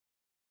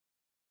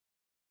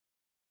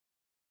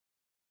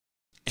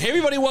Hey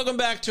everybody, welcome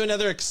back to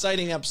another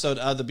exciting episode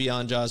of the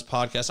Beyond Jaws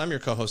podcast. I'm your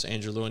co-host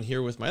Andrew Lewin,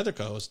 here with my other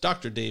co-host,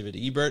 Dr. David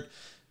Ebert.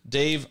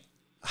 Dave,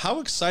 how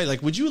excited,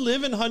 like, would you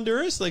live in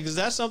Honduras? Like, is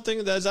that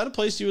a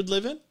place you would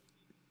live in?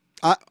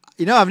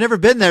 I've never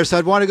been there, so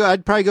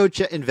I'd probably go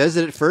and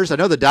visit it first. I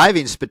know the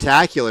diving's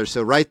spectacular,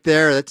 so right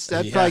there,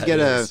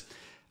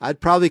 I'd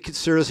probably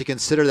seriously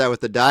consider that with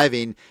the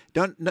diving.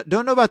 Don't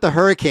know about the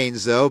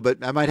hurricanes though, but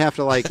I might have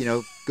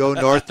to go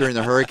north during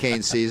the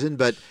hurricane season.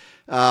 But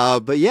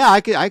yeah, I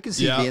could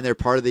see being there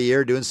part of the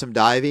year, doing some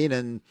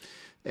diving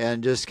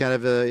and just kind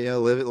of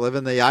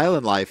living the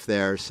island life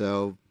there.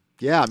 So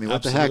yeah, I mean,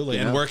 what Absolutely.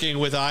 the heck? And working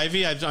with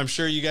Ivy, I'm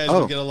sure you guys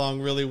would get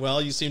along really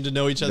well. You seem to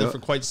know each other for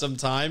quite some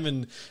time,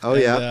 and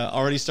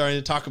already starting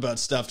to talk about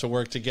stuff to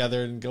work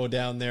together and go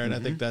down there. And I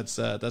think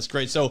that's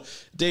great. So,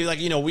 Dave,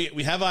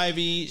 we have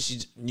Ivy.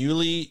 She's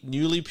newly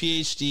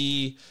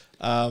PhD.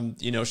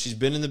 She's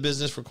been in the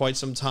business for quite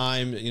some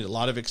time. A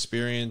lot of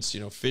experience.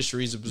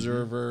 Fisheries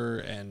observer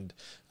and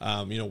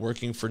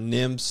working for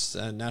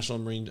NMFS, National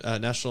Marine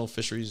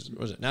Fisheries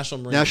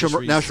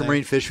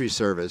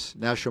Service.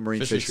 National Marine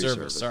Fisheries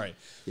Service. Sorry.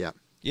 Yeah.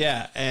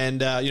 Yeah,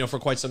 and for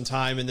quite some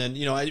time, and then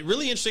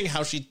really interesting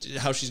how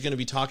she's going to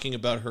be talking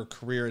about her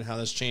career and how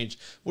that's changed.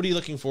 What are you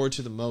looking forward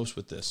to the most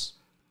with this?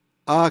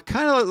 Kind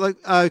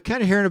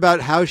of hearing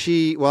about how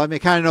she, well, I mean,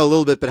 kind of know a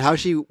little bit, but how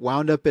she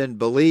wound up in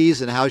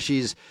Belize and how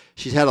she's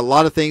had a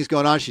lot of things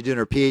going on. She's doing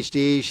her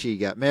PhD. She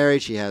got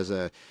married. She has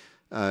a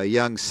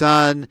young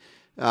son,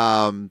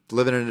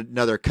 living in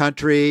another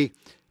country.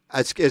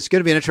 It's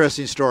going to be an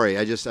interesting story.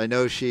 I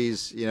know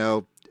she's,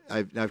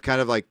 I've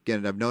kind of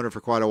I've known her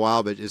for quite a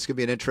while, but it's going to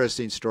be an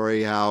interesting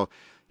story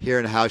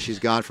hearing how she's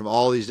gone from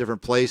all these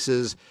different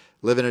places,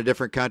 living in a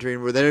different country,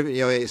 and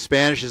there,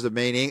 Spanish is the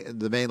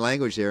main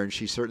language there, and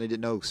she certainly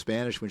didn't know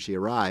Spanish when she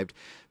arrived,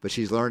 but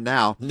she's learned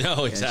now.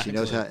 No, exactly.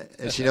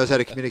 And she knows how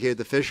to communicate with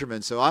the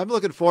fishermen. So I'm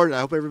looking forward, and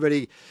I hope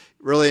everybody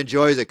really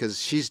enjoys it, because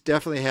she's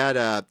definitely had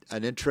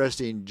an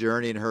interesting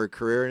journey in her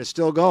career, and it's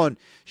still going.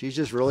 She's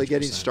just really 100%.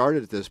 Getting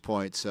started at this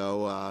point.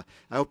 So I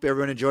hope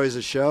everyone enjoys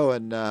the show,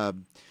 and I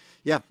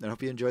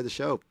hope you enjoy the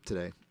show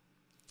today.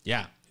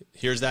 Yeah,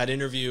 here's that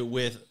interview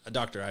with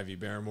Dr. Ivy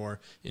Barrymore.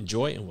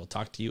 Enjoy, and we'll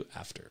talk to you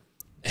after.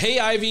 Hey,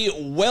 Ivy,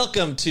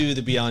 welcome to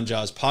the Beyond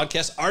Jaws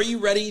podcast. Are you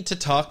ready to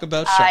talk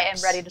about sharks? I am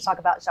ready to talk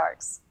about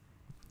sharks.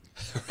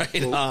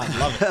 Right on.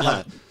 Love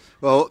it.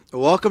 Well,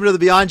 welcome to the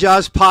Beyond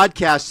Jaws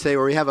podcast today,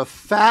 where we have a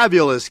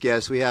fabulous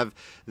guest. We have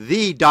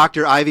the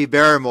Dr. Ivy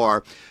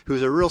Barrymore,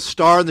 who's a real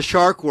star in the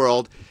shark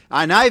world.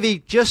 And Ivy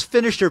just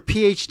finished her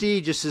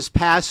PhD just this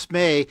past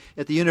May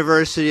at the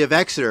University of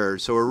Exeter.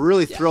 So we're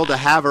really thrilled to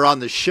have her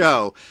on the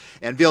show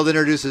and be able to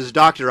introduce us as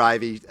Dr.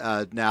 Ivy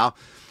now.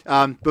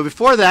 But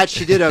before that,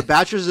 she did a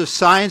Bachelor's of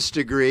Science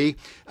degree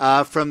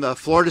from the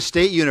Florida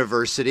State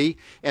University.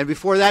 And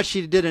before that,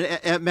 she did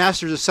a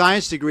Master's of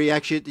Science degree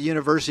actually at the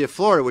University of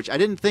Florida, which I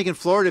didn't think in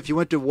Florida, if you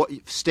went to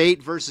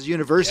state versus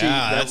university,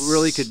 that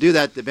really could do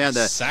that. Man,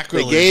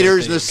 the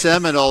Gators and the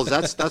Seminoles,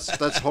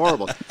 that's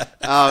horrible.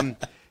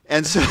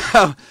 And so,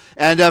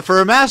 for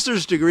her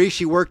master's degree,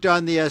 she worked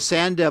on the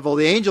sand devil,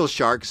 the angel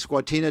shark,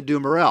 Squatina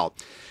dumerel.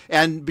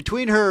 And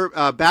between her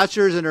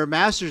bachelor's and her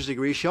master's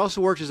degree, she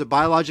also worked as a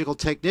biological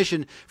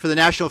technician for the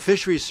National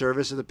Fisheries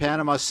Service at the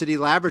Panama City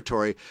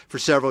Laboratory for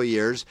several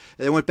years.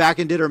 And then went back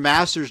and did her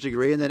master's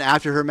degree. And then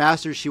after her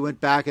master's, she went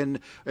back and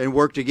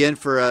worked again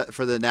for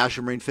the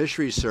National Marine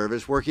Fisheries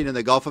Service, working in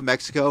the Gulf of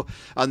Mexico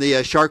on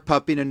the shark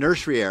pupping and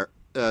nursery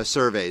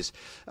surveys.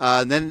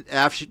 And then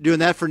after doing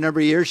that for a number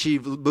of years, she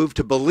moved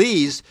to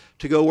Belize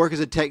to go work as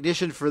a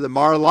technician for the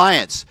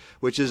MarAlliance,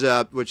 which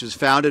is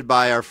founded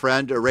by our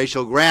friend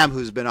Rachel Graham,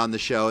 who's been on the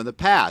show in the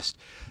past.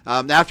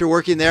 After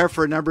working there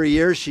for a number of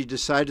years, she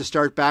decided to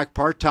start back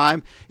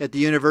part-time at the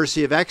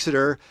University of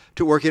Exeter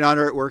to working on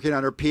her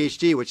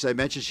PhD, which I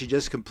mentioned she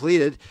just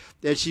completed.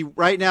 And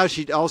right now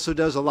she also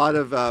does a lot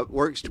of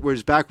work.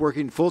 Was back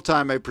working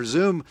full-time, I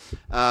presume,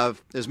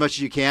 as much as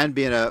you can,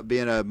 being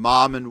a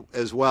mom and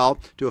as well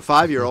to a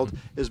 5-year-old,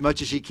 as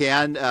much as she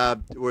can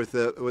with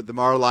the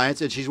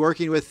MarAlliance. And she's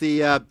working with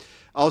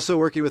also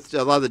working with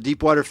a lot of the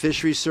deepwater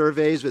fisheries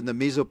surveys in the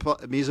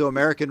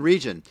Mesoamerican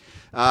region.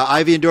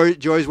 Ivy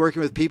enjoys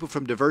working with people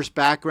from diverse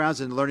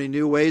backgrounds and learning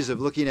new ways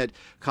of looking at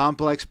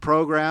complex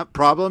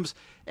problems.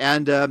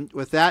 And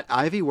with that,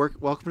 Ivy,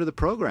 welcome to the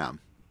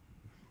program.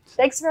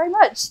 Thanks very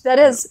much.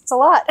 It's a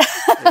lot.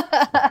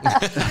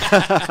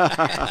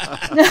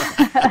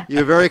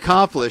 You're very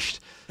accomplished.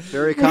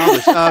 Very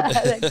accomplished.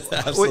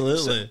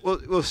 Absolutely.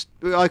 Well,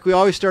 like we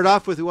always start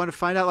off with, we want to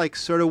find out,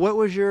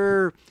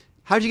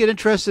 how'd you get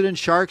interested in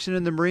sharks and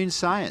in the marine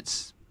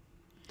science?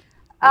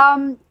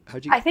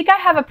 I think I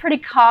have a pretty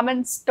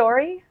common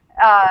story.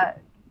 A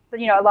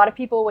lot of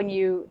people, when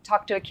you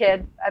talk to a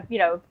kid,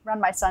 around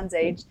my son's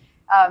age,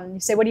 you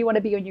say, what do you want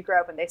to be when you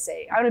grow up? And they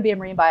say, I want to be a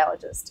marine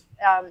biologist.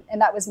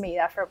 And that was me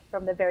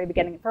from the very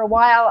beginning. For a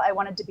while, I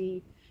wanted to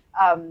be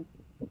a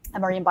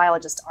marine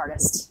biologist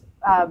artist.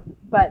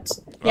 But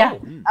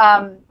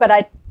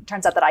it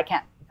turns out that I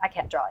can't I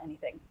can't draw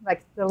anything.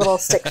 Like the little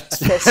stick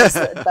fish is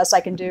the best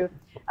I can do.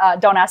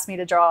 Don't ask me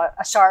to draw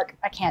a shark.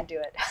 I can't do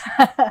it.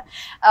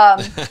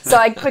 So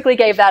I quickly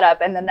gave that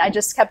up, and then I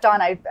just kept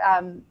on.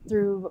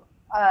 Through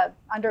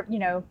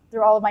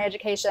all of my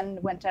education,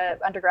 went to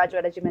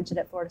undergraduate, as you mentioned,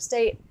 at Florida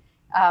State.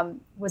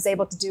 Was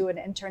able to do an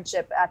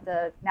internship at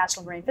the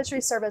National Marine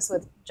Fisheries Service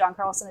with John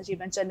Carlson, as you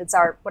mentioned. It's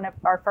one of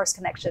our first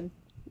connection.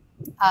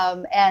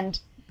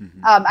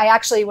 I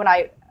actually, when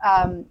I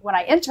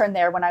interned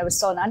there, when I was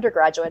still an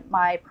undergraduate,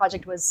 my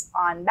project was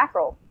on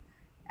mackerel,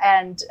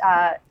 and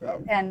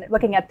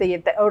looking at the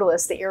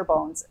otoliths, the ear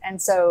bones.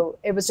 And so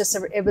it was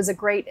it was a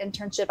great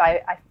internship.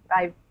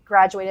 I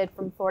graduated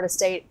from Florida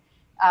State.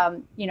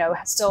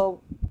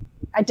 Still,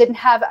 at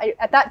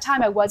that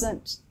time I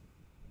wasn't.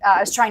 I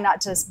was trying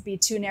not to be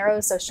too narrow,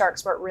 so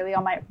sharks weren't really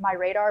on my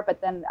radar. But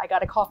then I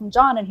got a call from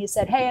John, and he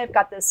said, "Hey, I've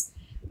got this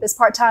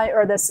part-time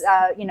or this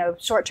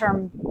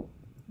short-term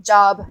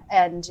job,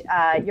 and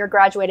you're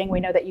graduating. We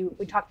know that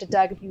we talked to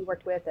Doug, who you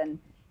worked with, and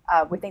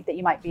we think that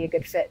you might be a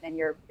good fit. And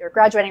you're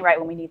graduating right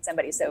when we need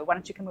somebody. So why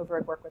don't you come over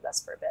and work with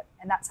us for a bit?"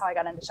 And that's how I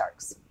got into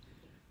sharks,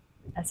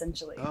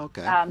 essentially. Oh,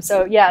 okay.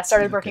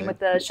 Started working with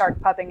the shark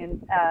pupping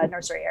and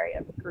nursery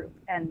area group,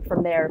 and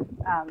from there.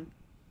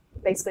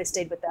 Basically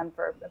stayed with them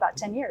for about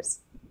 10 years.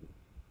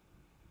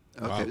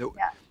 Okay.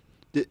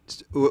 Yeah.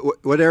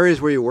 What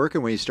areas were you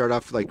working when you start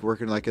off, like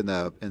working like in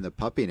the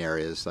pupping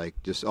areas, like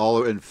just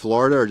all in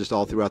Florida or just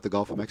all throughout the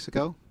Gulf of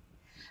Mexico?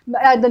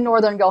 The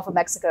northern Gulf of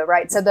Mexico,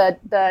 right? So the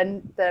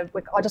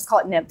I'll just call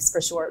it NIMS for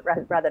short,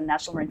 rather than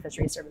National Marine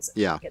Fisheries Service.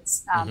 Yeah.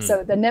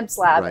 So the NIMS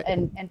lab Right.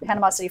 in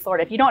Panama City,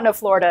 Florida. If you don't know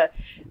Florida,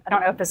 I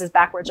don't know if this is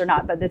backwards or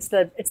not, but it's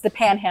the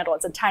Panhandle.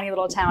 It's a tiny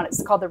little town.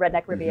 It's called the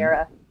Redneck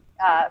Riviera.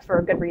 For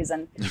a good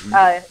reason,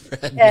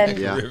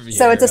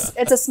 so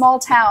it's a small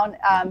town,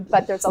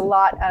 but there's a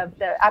lot of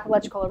the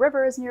Apalachicola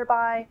River is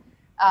nearby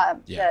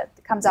that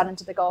comes out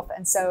into the Gulf,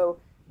 and so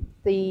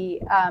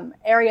the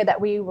area that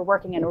we were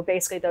working in were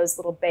basically those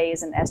little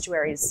bays and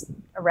estuaries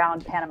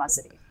around Panama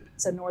City,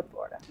 so North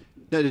Florida.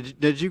 Now,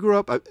 did you grow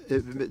up?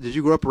 Did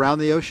you grow up around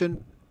the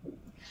ocean?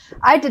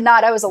 I did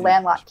not. I was a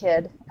landlocked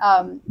kid,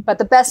 but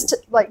the best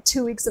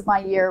 2 weeks of my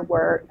year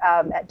were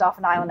at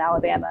Dauphin Island,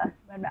 Alabama.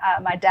 When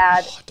my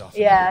dad,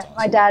 awesome.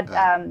 my dad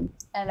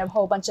and a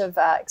whole bunch of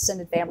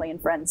extended family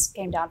and friends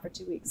came down for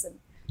 2 weeks, and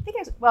I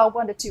think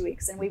 1 to 2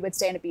 weeks, and we would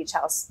stay in a beach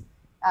house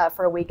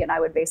for a week, and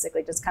I would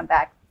basically just come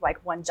back like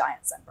one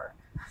giant sunburn.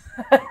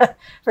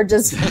 For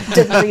just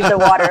didn't leave the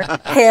water.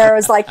 Hair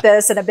was like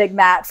this and a big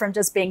mat from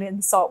just being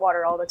in salt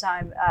water all the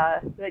time.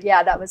 But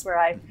yeah, that was where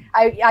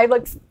I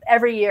looked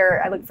every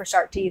year. I looked for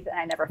shark teeth,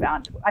 and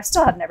I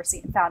still have never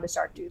found a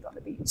shark tooth on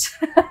the beach.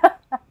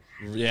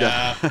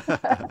 Yeah.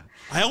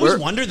 I always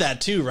wonder that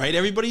too, right?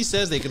 Everybody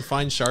says they can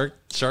find shark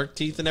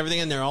teeth and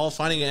everything, and they're all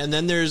finding it. And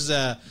then there's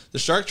the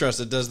Shark Trust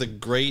that does the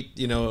great,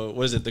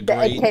 what is it? The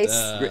great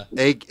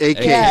egg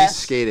case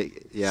skating.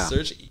 Yeah.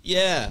 Search.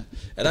 Yeah.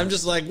 And I'm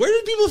just like, where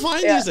did people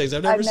find these things?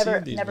 I've never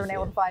seen these. Never been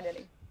able to find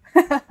any.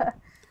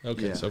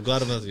 Okay, so I'm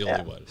glad I'm not the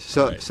only one.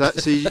 So, right.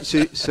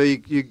 so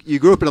you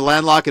grew up in a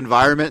landlocked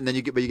environment, and then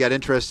you got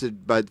interested,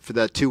 for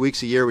that 2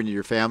 weeks a year when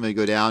your family would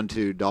go down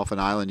to Dauphin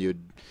Island,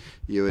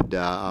 you would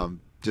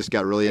just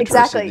got really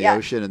interested in the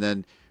ocean, and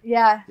then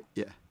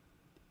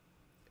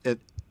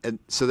and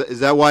so is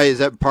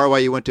that part why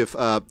you went to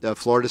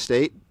Florida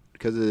State,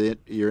 because of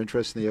your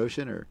interest in the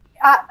ocean, or?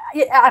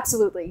 Yeah,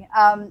 absolutely.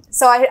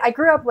 So I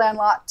grew up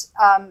landlocked,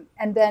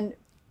 and then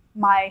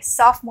my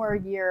sophomore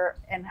year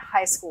in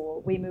high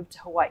school, we moved to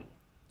Hawaii.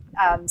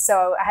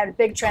 So I had a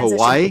big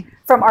transition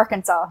from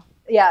Arkansas.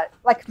 Yeah,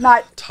 like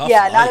not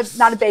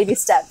a baby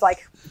step,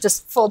 like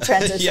just full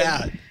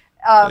transition.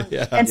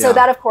 And so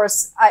that, of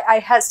course,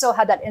 I still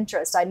had that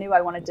interest. I knew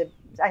I wanted to.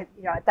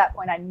 At that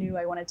point, I knew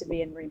I wanted to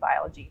be in marine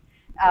biology.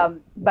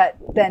 But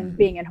then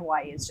being in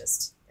Hawaii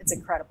is it's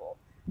incredible.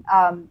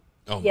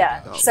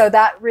 So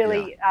that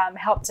really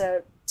helped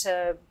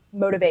to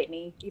motivate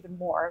me even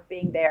more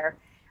being there.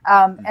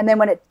 And then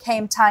when it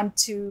came time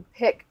to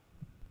pick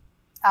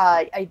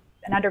an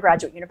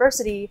undergraduate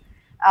university,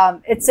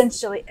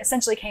 it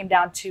essentially came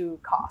down to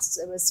costs.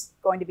 It was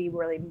going to be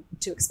really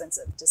too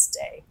expensive to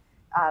stay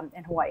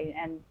in Hawaii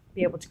and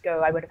be able to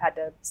go. I would have had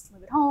to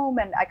live at home,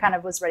 and I kind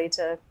of was ready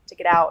to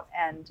get out.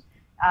 And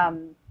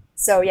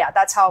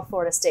that's how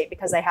Florida State,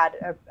 because they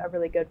had a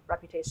really good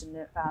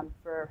reputation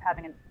for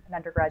having an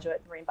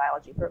undergraduate marine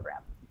biology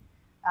program.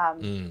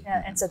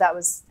 And so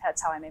that's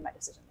how I made my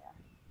decision there.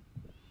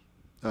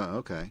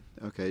 Oh,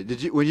 okay.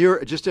 Did you,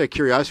 just out of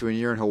curiosity, when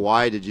you were in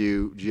Hawaii, did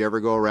you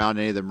ever go around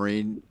any of the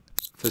marine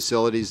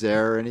facilities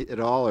there at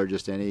all, or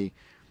just did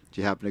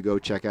you happen to go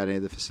check out any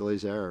of the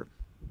facilities there? Or?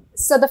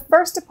 So the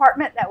first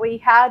apartment that we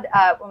had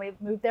when we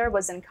moved there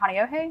was in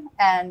Kaneohe,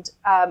 and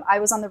I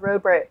was on the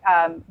road where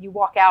you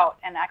walk out,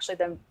 and actually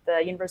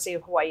the University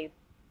of Hawaii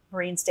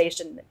Marine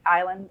Station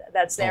island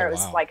that's there, it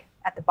was like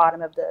at the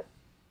bottom of the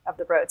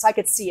road, so I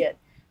could see it.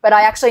 But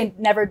I actually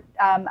never.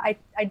 I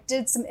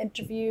did some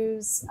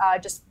interviews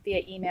just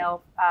via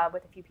email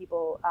with a few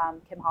people,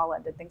 Kim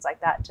Holland and things like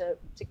that, to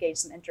gauge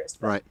some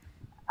interest. But, right.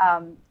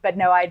 But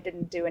no, I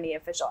didn't do any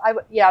official. I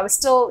was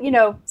still,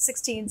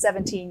 16,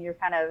 17. You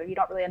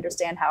don't really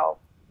understand how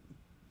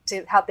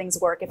things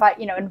work. If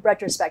in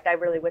retrospect, I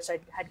really wish I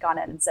had gone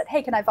in and said,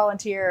 "Hey, can I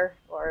volunteer?"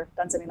 or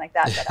done something like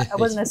that. But I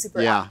wasn't a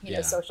super,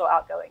 social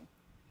outgoing.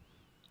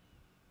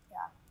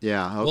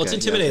 Yeah. Okay. Well, it's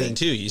intimidating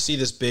too. You see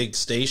this big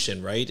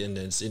station, right? And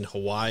it's in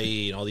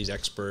Hawaii and all these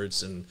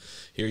experts, and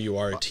here you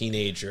are, a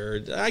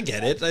teenager. I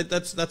get it.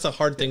 That's a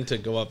hard thing to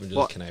go up and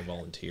just, can I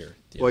volunteer?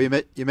 Yeah. Well,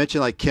 you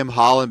mentioned like Kim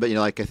Holland, but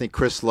I think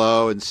Chris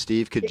Lowe and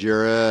Steve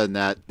Kajura and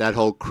that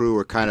whole crew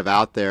were kind of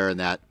out there in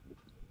that.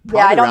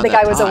 Yeah, I don't think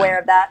I was aware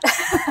of that.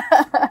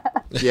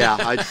 Yeah,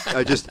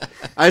 I just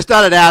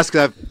thought I'd ask.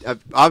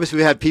 Obviously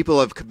we had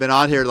people have been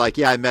on here like,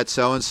 I met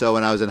so and so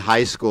when I was in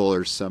high school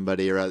or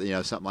somebody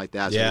or something like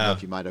that. So I don't know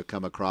if you might have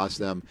come across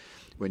them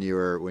when you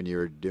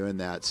were doing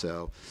that.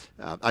 So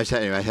I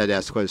had to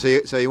ask a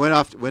question. So you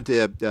went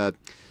to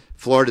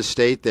Florida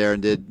State there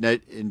and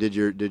did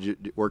your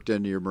worked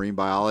into your marine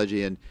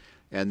biology and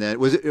then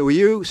were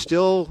you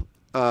still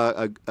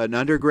an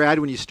undergrad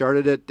when you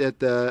started at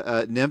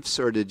the NIMS,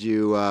 or did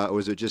you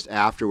was it just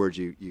afterwards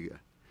you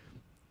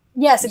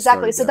Yes,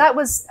 exactly. So that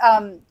was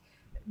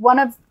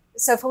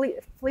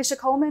Felicia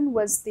Coleman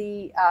was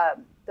the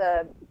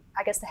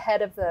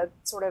head of the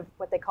sort of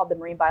what they called the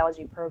marine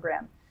biology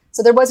program.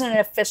 So there wasn't an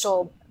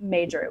official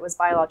major. It was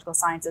biological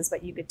sciences,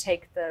 but you could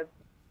take a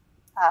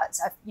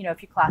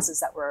few classes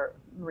that were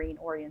marine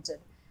oriented.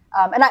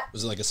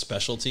 Was it like a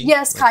specialty?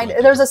 Yes, kind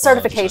of. There was a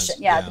certification.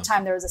 Yeah, at the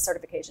time there was a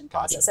certification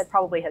process. It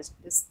probably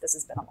this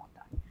has been a long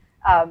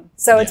time.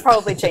 It's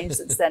probably changed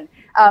since then.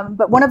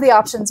 But one of the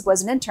options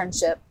was an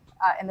internship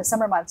in the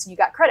summer months, and you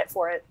got credit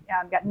for it.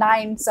 Got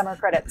 9 summer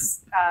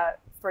credits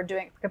for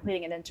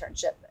completing an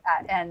internship.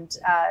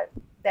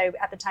 They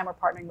at the time were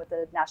partnering with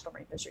the National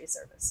Marine Fisheries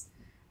Service.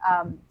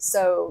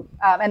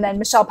 And then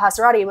Michelle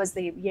Passerati was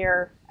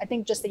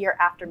just the year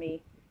after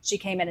me. She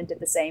came in and did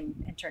the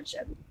same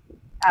internship.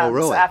 Oh,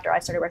 really? So after I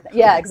started working,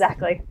 yeah,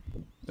 exactly.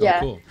 Oh,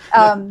 cool.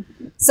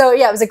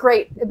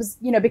 It was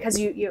because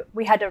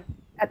we had to,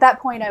 at that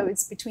point I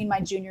was between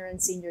my junior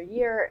and senior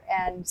year.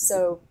 And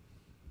so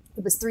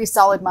it was 3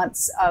 solid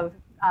months of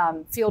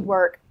field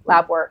work,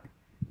 lab work,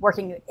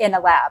 working in a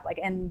lab, like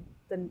in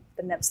the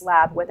NIPS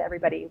lab with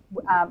everybody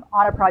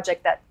on a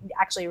project that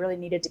actually really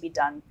needed to be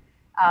done.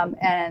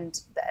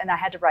 And I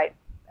had to write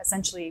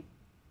essentially,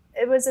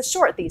 it was a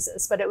short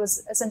thesis, but it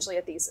was essentially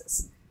a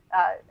thesis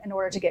in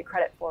order to get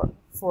credit for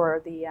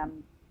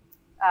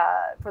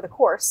the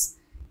course.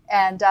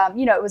 And,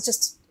 it was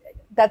just,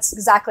 that's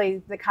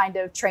exactly the kind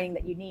of training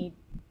that you need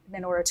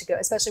in order to go,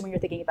 especially when you're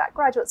thinking about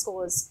graduate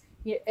school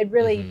it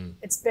really,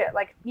 it's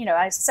like,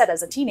 I said,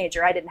 as a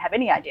teenager, I didn't have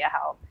any idea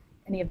how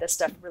any of this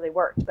stuff really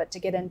worked, but to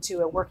get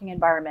into a working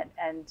environment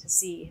and to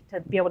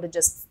be able to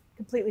just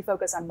completely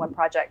focus on one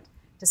project,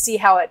 to see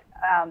how it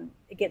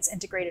gets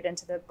integrated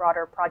into the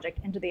broader project,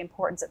 into the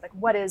importance of like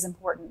what is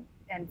important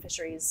in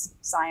fisheries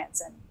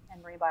science and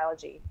marine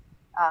biology.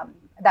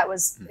 That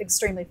was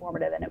extremely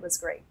formative, and it was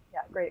great. Yeah,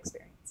 great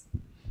experience.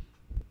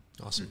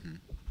 Awesome. Mm-hmm.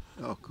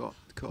 Oh, cool.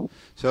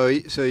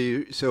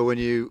 So when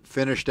you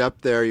finished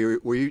up there,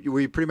 were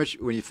you pretty much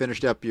when you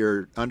finished up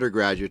your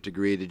undergraduate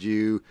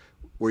degree?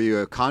 Were you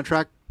a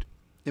contract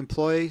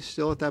employee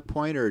still at that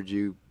point, or did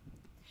you?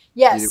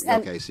 Yes.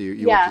 Okay, so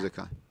you worked as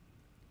a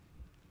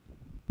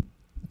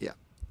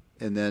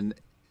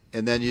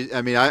and then you.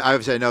 I mean, I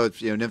obviously know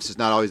it's, NIMS is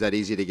not always that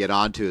easy to get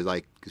onto,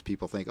 like because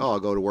people think, oh, I'll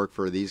go to work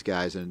for these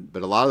guys,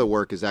 but a lot of the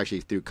work is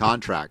actually through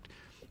contract.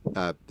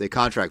 They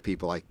contract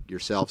people like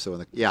yourself.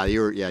 So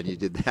you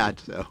did that.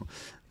 So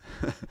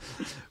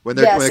when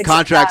the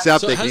contract's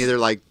up, they can either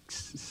like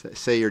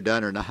say you're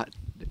done or not.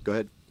 Go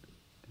ahead.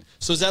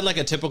 So is that like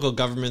a typical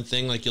government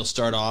thing? Like you'll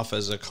start off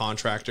as a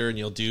contractor and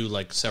you'll do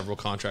like several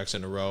contracts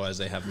in a row as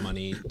they have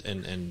money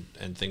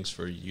and things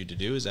for you to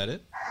do. Is that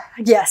it?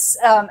 Yes,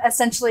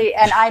 essentially.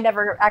 And I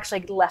never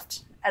actually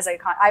left as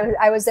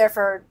I was there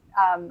for,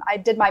 I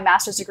did my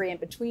master's degree in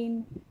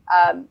between.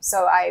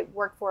 So I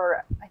worked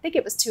for, I think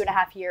it was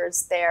 2.5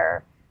 years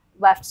there,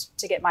 left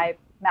to get my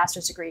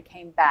master's degree,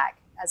 came back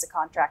as a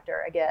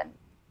contractor again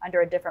under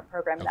a different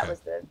program. And that was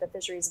the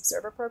Fisheries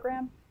Observer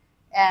program.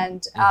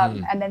 And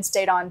then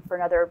stayed on for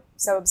another,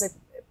 so it was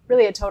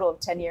really a total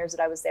of 10 years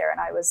that I was there, and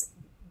I was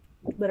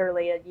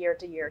literally a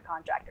year-to-year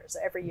contractor. So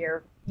every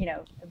year,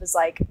 it was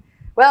like,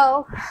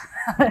 well,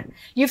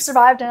 you've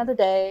survived another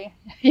day.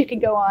 You can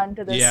go on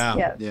to this.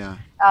 Yeah.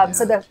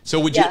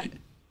 So would you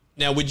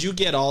now? Would you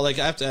get all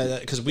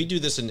because we do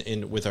this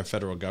in with our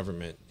federal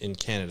government in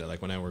Canada?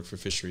 Like when I worked for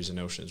Fisheries and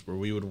Oceans, where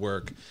we would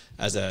work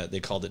as they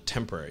called it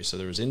temporary. So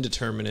there was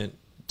indeterminate,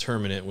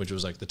 terminate, which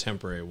was like the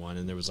temporary one,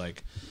 and there was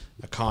like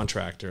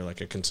contractor,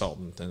 like a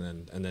consultant,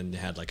 and then they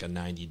had like a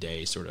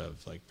 90-day sort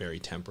of like very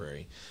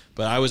temporary.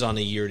 But I was on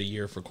a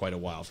year-to-year for quite a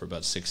while, for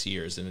about 6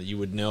 years, and you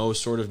would know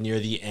sort of near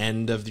the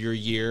end of your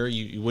year.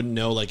 You wouldn't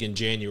know like in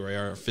January.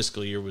 Our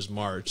fiscal year was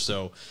March,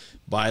 so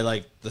by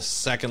like the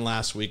second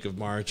last week of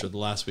March or the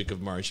last week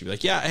of March, you'd be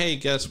like, yeah, hey,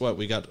 guess what?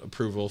 We got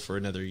approval for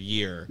another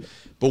year.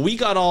 But we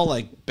got all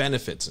like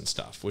benefits and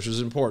stuff, which was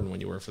important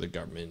when you work for the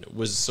government.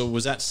 Was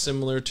that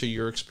similar to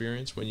your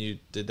experience when you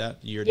did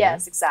that year to year?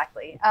 Yes,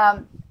 exactly.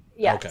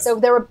 Yeah, Okay. so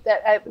there were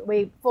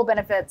full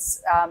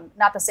benefits,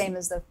 not the same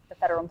as the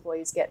federal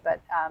employees get,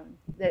 but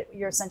that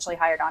you're essentially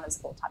hired on as a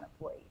full-time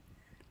employee.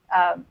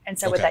 And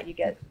so with that, you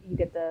get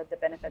the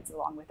benefits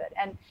along with it.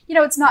 And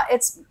it's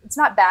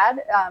not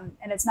bad,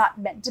 and it's not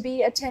meant to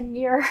be a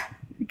 10-year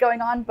going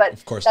on, but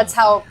of course that's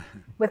not. how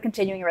with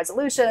continuing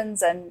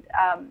resolutions and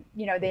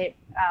they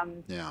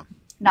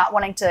not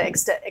wanting to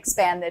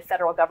expand the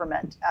federal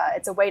government.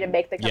 It's a way to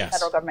make the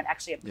federal government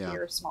actually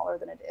appear smaller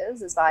than it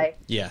is by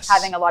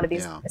having a lot of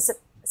these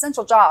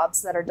essential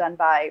jobs that are done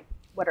by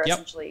what are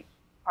essentially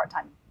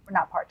part-time, or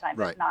not part-time,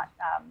 but not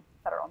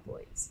federal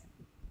employees.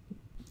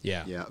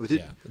 Yeah.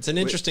 It's an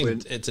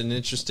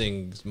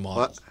interesting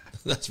model.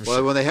 That's for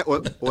sure. When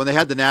they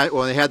had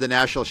the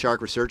National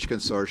Shark Research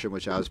Consortium,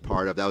 which I was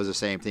part of, that was the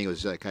same thing. It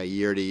was like a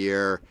year to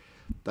year,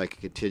 like a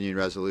continuing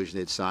resolution.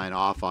 They'd sign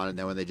off on it, and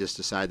then when they just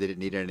decided they didn't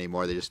need it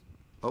anymore, they just,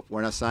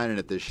 we're not signing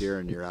it this year,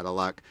 and you're out of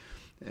luck.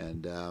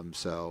 And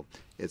so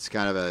it's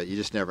kind of you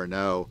just never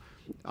know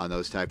on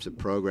those types of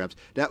programs.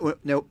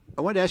 Now,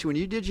 I wanted to ask you, when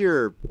you did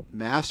your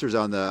master's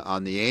on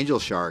the angel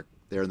shark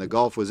there in the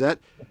Gulf, was it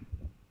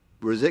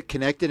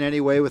connected in any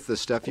way with the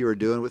stuff you were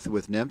doing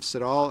with nymphs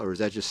at all, or was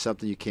that just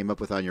something you came up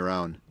with on your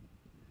own?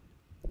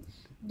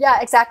 Yeah,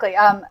 exactly.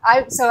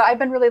 I've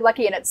been really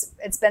lucky, and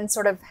it's been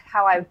sort of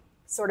how I've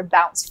sort of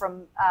bounced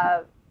from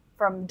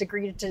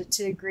degree to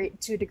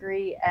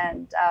degree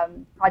and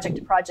project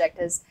to project.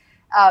 Is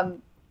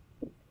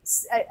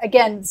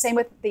again, same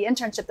with the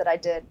internship that I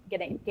did,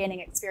 gaining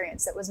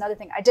experience. That was another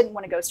thing. I didn't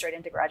want to go straight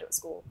into graduate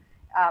school.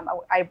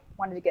 I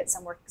wanted to get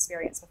some work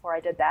experience before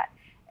I did that,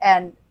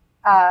 and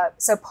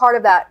so part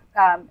of that,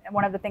 and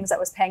one of the things that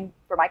was paying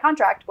for my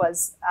contract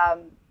was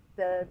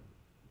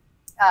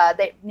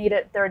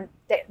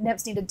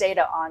nymphs needed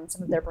data on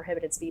some of their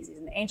prohibited species,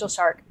 and the angel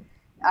shark,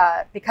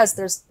 because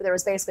there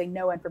was basically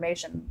no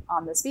information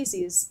on the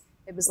species,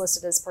 it was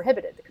listed as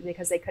prohibited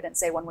because they couldn't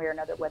say one way or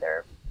another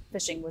whether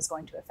fishing was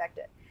going to affect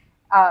it.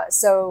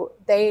 So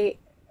there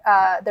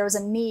was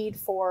a need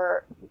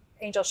for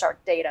angel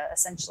shark data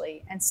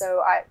essentially, and so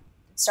I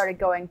started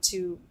going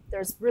to.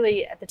 There's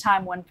really at the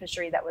time one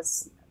fishery that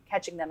was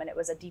catching them, and it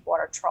was a deep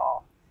water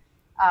trawl.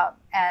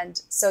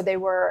 And so they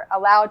were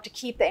allowed to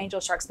keep the angel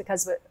sharks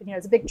because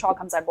as a big trawl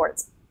comes on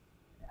board,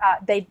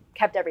 they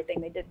kept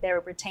everything. They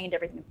retained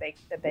everything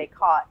that they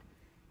caught,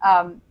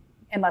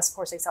 unless of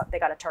course they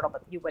got a turtle,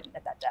 but you wouldn't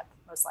at that depth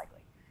most likely.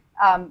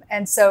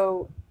 And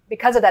so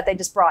because of that, they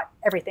just brought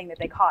everything that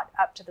they caught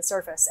up to the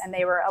surface, and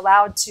they were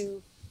allowed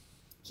to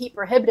keep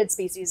prohibited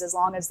species as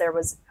long as there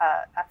was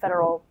a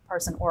federal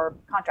person or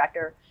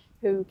contractor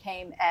who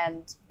came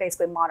and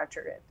basically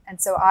monitored it. And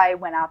so I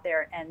went out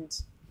there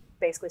and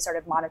basically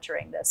started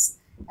monitoring this.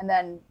 And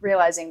then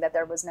realizing that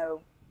there was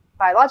no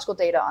biological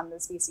data on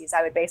the species,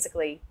 I would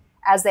basically,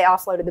 as they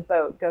offloaded the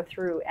boat, go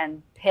through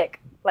and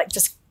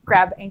just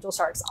grab angel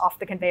sharks off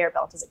the conveyor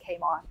belt as it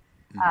came on,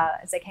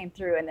 as they came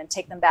through, and then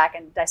take them back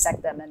and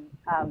dissect them. And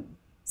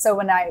so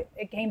when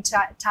it came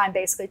time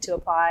basically to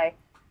apply,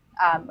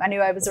 I knew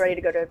I was ready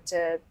to go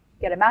to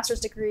get a master's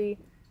degree.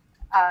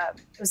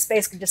 It was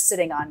basically just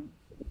sitting on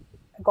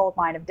gold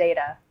mine of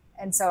data,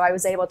 and so I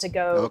was able to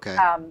go.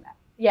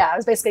 I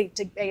was basically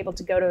able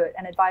to go to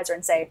an advisor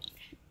and say,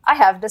 I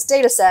have this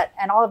data set,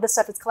 and all of this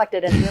stuff is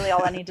collected, and really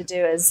all I need to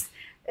do is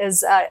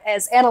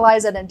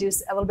analyze it and do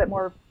a little bit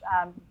more,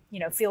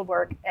 field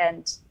work,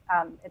 and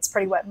it's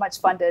pretty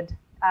much funded.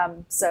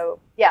 So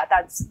yeah,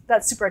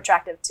 that's super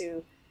attractive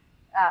to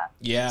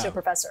a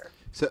professor.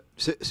 So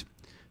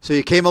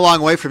you came a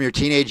long way from your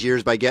teenage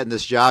years by getting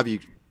this job. You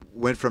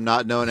went from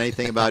not knowing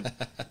anything about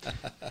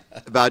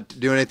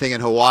doing anything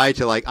in Hawaii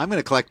to I'm going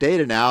to collect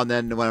data now, and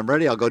then when I'm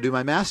ready, I'll go do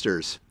my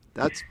master's.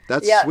 That's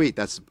sweet.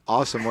 That's an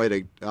awesome way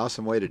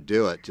to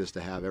do it, just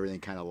to have everything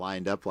kind of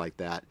lined up like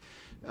that.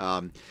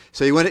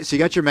 So you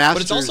got your master's.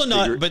 But it's also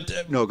not.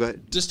 No, go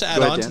ahead. Just to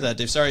add on to that,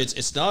 Dave. Sorry,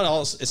 it's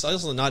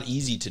also not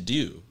easy to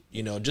do.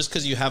 Just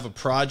because you have a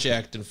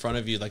project in front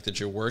of you that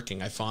you're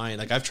working, I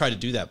find I've tried to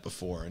do that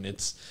before, and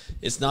it's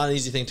not an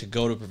easy thing to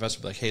go to a professor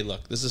and be like, hey,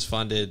 look, this is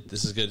funded,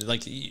 this is good.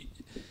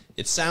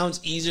 It sounds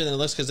easier than it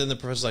looks, because then the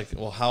professor's like,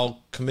 well, how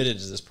committed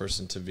is this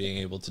person to being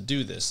able to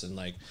do this, and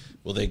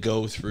will they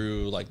go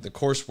through the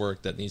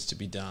coursework that needs to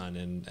be done,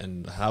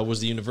 and how was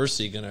the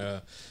university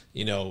gonna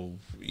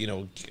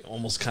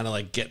almost kind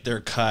of get their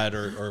cut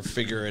or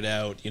figure it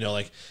out.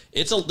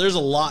 There's a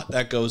lot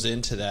that goes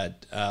into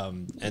that,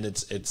 and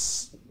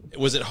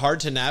Was it hard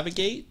to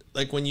navigate,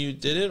 like when you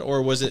did it,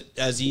 or was it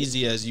as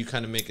easy as you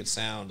kind of make it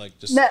sound? Like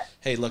just,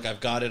 hey, look, I've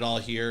got it all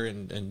here,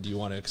 and do you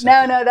want to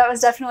accept it? No, that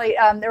was definitely,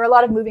 there were a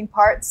lot of moving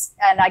parts,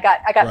 and I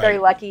got very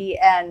lucky,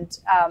 and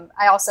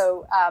I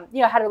also,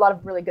 had a lot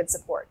of really good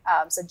support.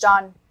 So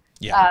John,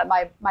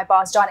 my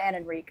boss, John and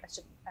Enrique,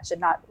 I should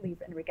not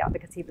leave Enrique out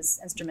because he was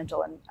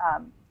instrumental in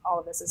all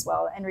of this as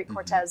well. Enrique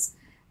Cortez.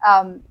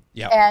 And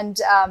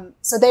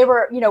so they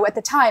were, at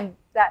the time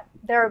that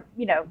they're,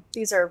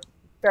 these are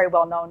very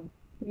well-known,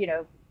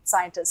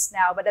 scientists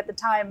now, but at the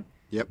time,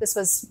 this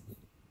was,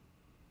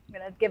 I'm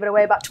going to give it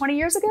away, about 20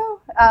 years ago,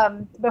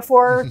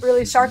 before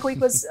really Shark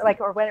Week was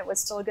or when it was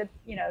still good,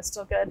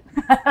 still good.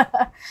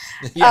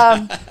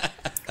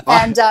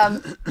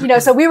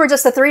 So we were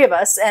just the three of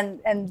us,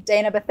 and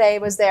Dana Bethay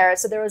was there.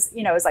 So there was,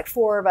 it was like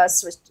four of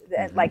us,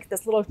 like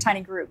this little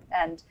tiny group.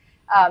 And,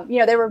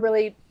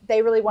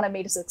 they really wanted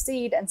me to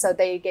succeed. And so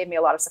they gave me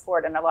a lot of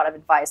support and a lot of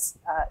advice.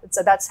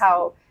 So that's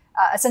how,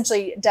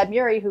 essentially Deb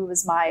Murray, who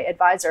was my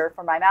advisor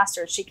for my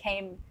master's,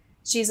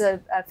 she's a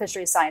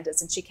fisheries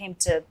scientist, and she came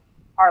to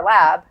our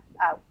lab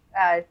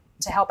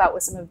to help out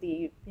with some of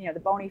the, the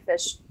bony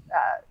fish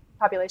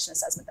population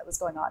assessment that was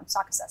going on,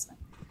 stock assessment.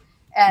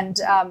 And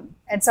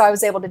so I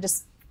was able to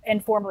just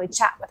informally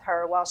chat with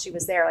her while she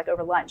was there, like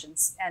over lunch.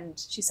 And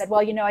she said,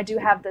 well, I do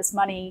have this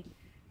money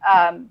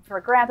for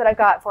a grant that I've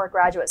got for a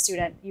graduate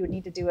student. You would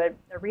need to do a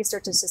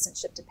research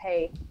assistantship to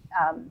pay.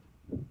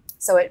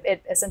 So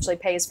it essentially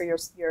pays for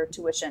your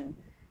tuition.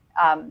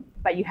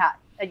 But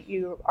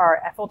you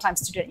are a full-time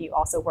student. You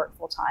also work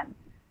full-time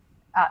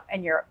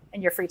in your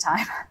free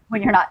time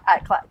when you're not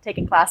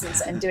taking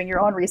classes and doing your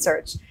own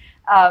research.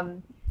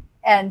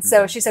 And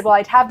so she said, well,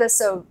 I'd have this,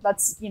 so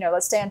let's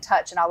stay in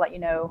touch, and I'll let you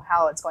know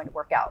how it's going to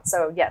work out.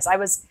 So yes,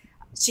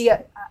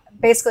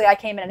 basically I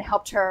came in and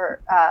helped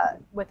her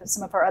with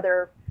some of her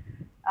other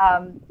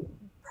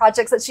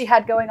projects that she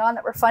had going on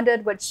that were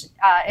funded, which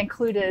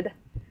included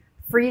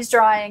freeze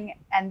drying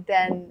and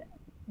then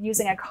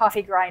using a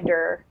coffee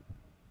grinder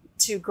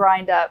to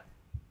grind up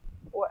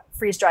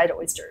freeze dried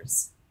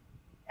oysters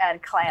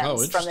and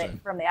clams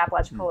from the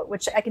Appalachian Coast,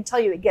 which I can tell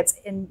you it gets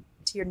into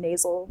your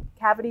nasal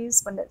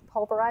cavities when it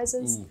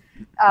pulverizes.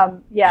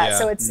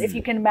 So it's, if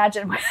you can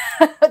imagine,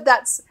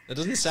 that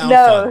doesn't sound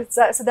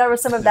fun. So there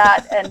was some of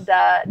that,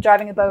 and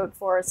driving a boat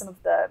for some of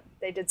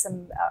they did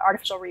some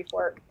artificial reef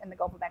work in the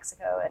Gulf of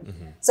Mexico,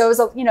 and so it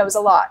was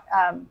a lot.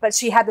 But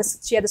she had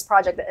this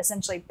project that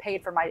essentially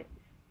paid for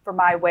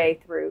my way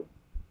through.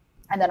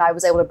 And then I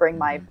was able to bring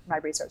my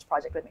research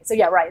project with me. So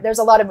there's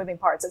a lot of moving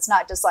parts. It's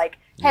not just like,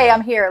 hey,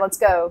 I'm here, let's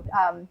go.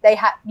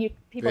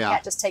 People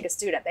can't just take a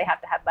student. They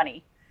have to have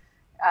money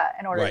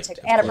in order to take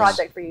and a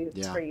project for you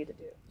to do.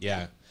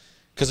 Yeah,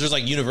 because there's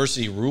like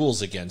university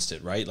rules against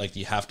it, right? Like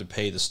you have to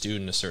pay the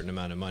student a certain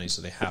amount of money,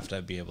 so they have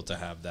to be able to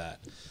have that,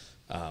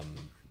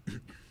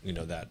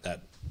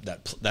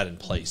 that in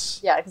place.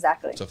 Yeah,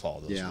 exactly. To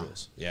follow those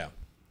rules. Yeah.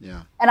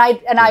 Yeah. And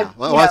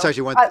that's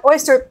actually one.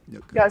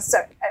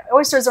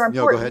 Oysters are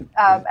important.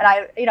 Go ahead.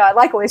 And I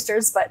like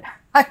oysters, but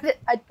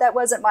that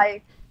wasn't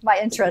my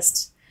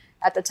interest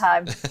at the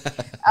time.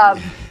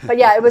 But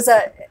yeah,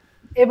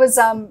 it was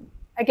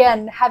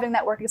again, having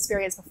that work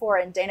experience before,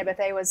 and Dana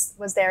Bethay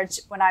was there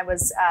when I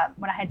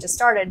had just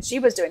started. She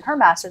was doing her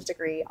master's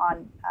degree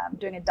on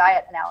doing a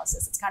diet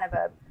analysis. It's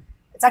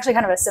actually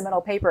kind of a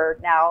seminal paper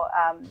now.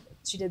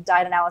 She did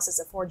diet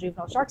analysis of 4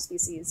 juvenile shark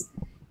species.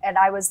 And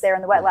I was there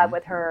in the wet lab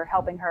with her,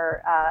 helping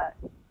her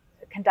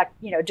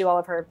conduct, do all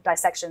of her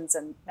dissections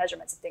and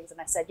measurements and things. And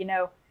I said,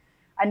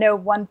 I know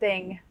one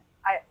thing,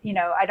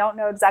 I don't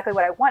know exactly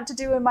what I want to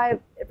do in my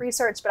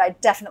research, but I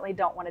definitely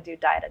don't want to do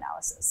diet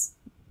analysis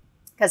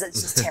because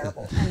it's just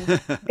terrible. And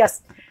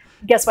guess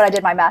what I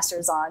did my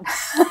master's on?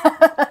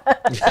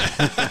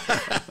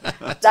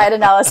 Diet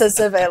analysis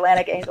of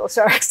Atlantic angel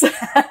sharks.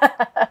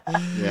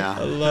 Yeah.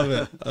 I love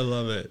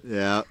it.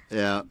 Yeah.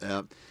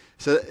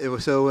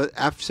 So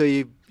after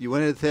you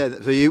went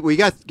into we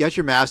got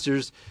your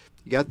master's,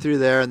 you got through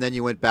there, and then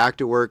you went back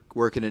to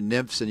working at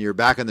NIMFS, and you were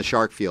back in the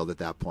shark field at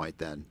that point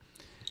then,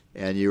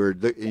 and you were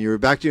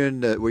back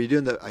doing were you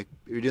doing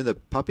the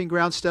pumping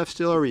ground stuff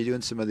still, or were you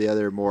doing some of the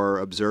other more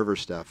observer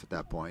stuff at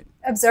that point?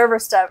 Observer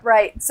stuff,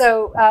 right?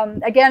 So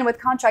again, with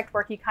contract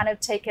work, you kind of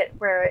take it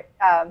where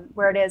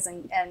it is,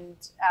 and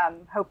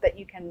hope that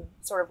you can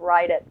sort of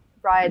ride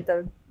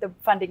the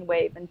funding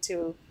wave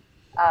into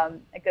a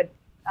good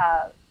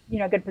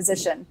good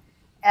position.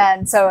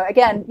 And so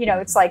again,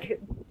 it's like,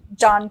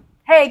 John,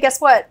 hey, guess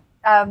what?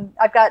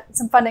 I've got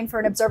some funding for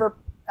an observer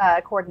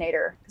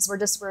coordinator,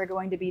 because we're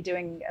going to be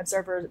putting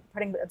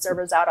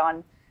observers out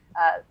on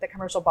the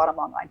commercial bottom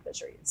longline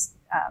fisheries.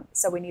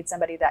 So we need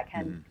somebody that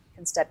can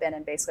step in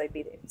and basically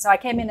be there. So I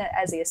came in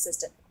as the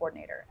assistant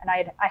coordinator, and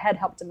I had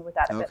helped him with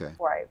that a bit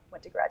before I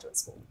went to graduate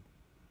school.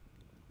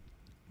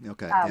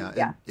 Okay.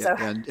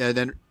 And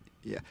then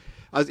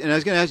I was going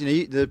to ask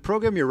you, the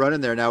program you're running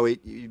there now. We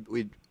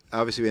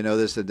know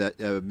this,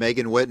 that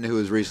Megan Witten, who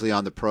was recently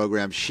on the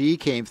program, she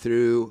came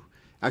through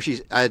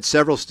Actually, I had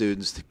several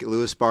students,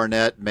 Lewis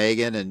Barnett,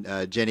 Megan,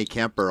 and Jenny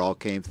Kemper all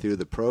came through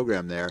the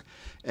program there.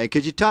 And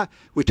could you talk,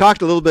 we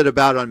talked a little bit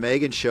about it on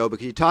Megan's show, but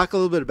could you talk a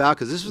little bit about,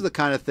 because this was the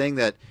kind of thing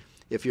that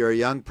if you're a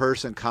young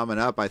person coming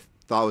up, I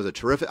thought was a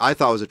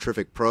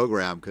terrific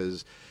program,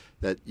 because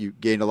that you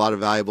gained a lot of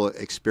valuable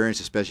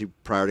experience, especially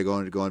prior to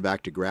going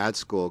back to grad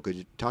school. Could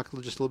you talk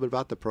just a little bit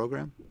about the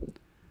program?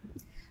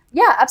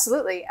 Yeah,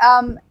 absolutely.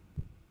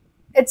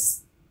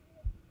 It's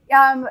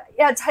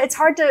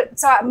hard to.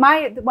 So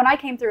when I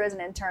came through as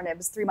an intern, it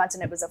was 3 months,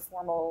 and it was a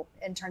formal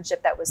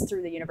internship that was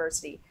through the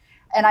university.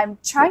 And I'm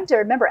trying to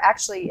remember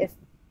actually if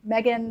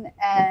Megan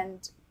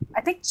and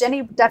I think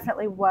Jenny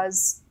definitely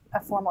was a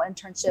formal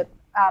internship,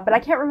 but I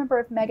can't remember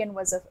if Megan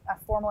was a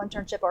formal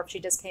internship or if she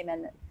just came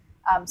in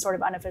sort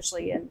of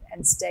unofficially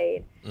and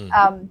stayed.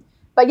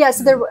 But yeah,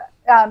 so there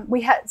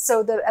we had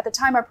at the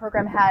time our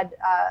program had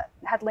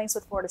links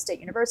with Florida State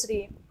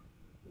University,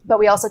 but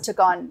we also took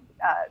on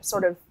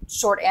sort of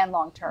short and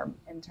long-term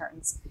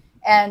interns.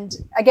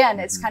 And again,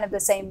 it's kind of the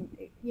same,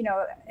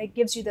 it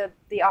gives you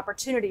the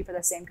opportunity for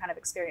the same kind of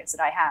experience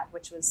that I had,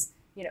 which was,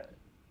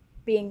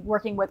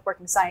 working with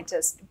working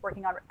scientists,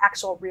 working on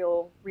actual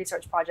real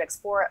research projects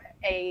for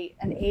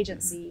an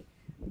agency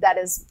that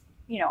is,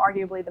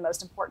 arguably the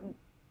most important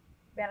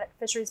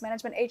fisheries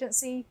management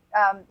agency,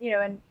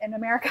 in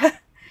America.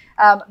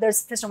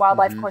 There's Fish and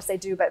Wildlife, of course they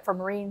do, but for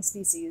marine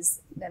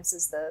species, NIMS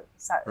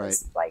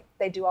is like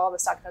they do all the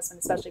stock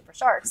assessment, especially for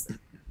sharks.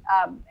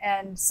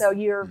 And so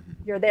you're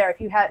there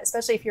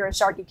especially if you're a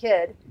Sharky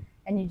kid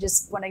and you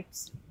just want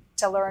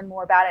to learn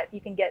more about it. You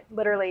can get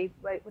literally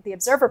with the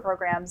observer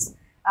programs.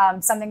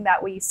 Something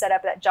that we set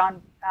up that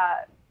John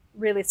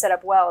really set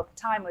up well at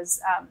the time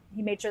was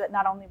he made sure that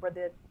not only were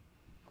the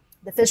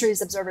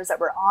fisheries observers that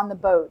were on the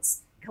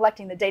boats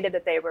collecting the data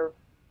that they were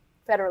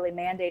federally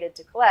mandated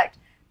to collect,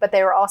 but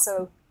they were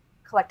also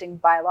collecting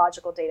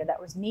biological data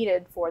that was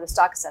needed for the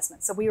stock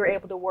assessment. So we were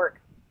able to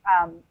work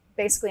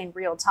basically in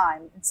real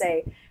time and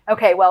say,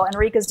 okay, well,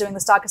 Enrique's doing the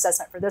stock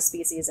assessment for this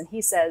species, and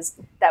he says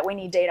that we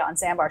need data on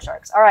sandbar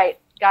sharks. All right,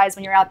 guys,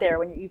 when you're out there,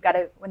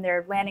 when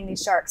they're landing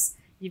these sharks,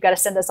 you've got to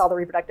send us all the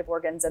reproductive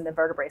organs and the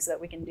vertebrae so that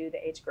we can do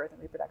the age, growth,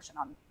 and reproduction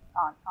on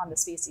the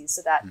species,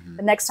 so that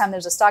the next time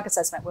there's a stock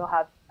assessment, we'll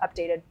have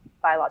updated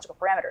biological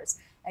parameters.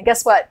 And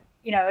guess what?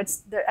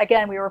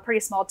 Again, we were a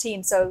pretty small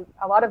team, so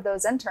a lot of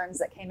those interns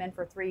that came in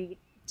for 3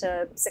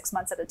 to 6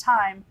 months at a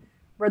time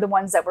were the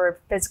ones that were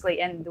physically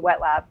in the wet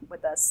lab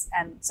with us,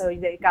 and so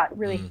they got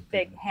really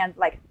big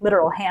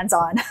literal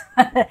hands-on,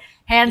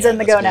 in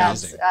the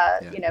gonads,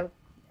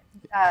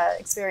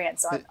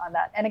 experience on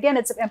that. And again,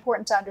 it's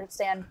important to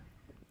understand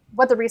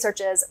what the research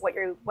is, what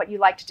you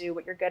like to do,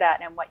 what you're good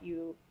at, and what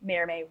you may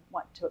or may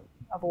want to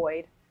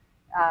avoid.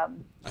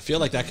 I feel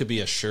like that could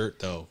be a shirt,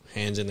 though.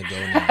 Hands in the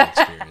gonad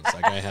experience.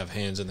 Like I have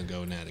hands in the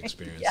gonad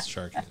experience. Yeah.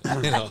 Shark.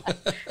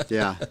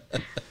 Yeah.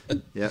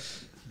 Yep.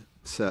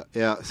 So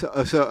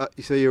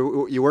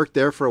you worked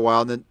there for a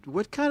while, and then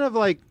what kind of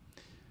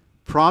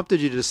prompted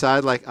you to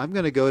decide I'm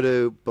going to go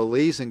to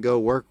Belize and go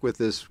work with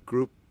this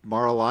group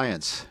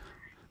MarAlliance?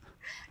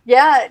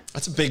 Yeah,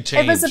 that's a big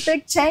change. It was a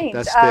big change.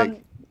 That's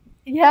big.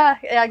 Yeah,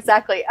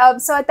 exactly.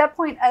 So at that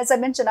point, as I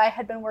mentioned, I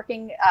had been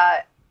working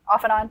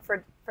off and on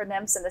for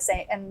NIMS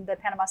in the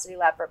Panama City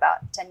lab for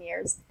about 10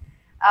 years.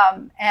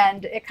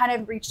 And it kind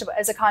of reached,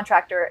 as a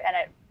contractor, and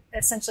it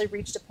essentially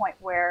reached a point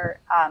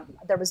where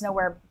there was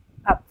nowhere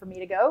up for me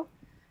to go.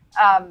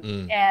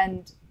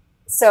 And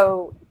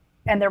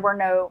there were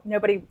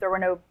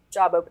no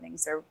job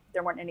openings.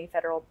 There weren't any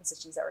federal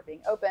positions that were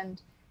being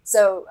opened.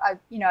 So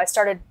I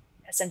started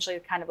essentially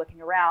kind of looking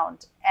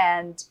around,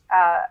 and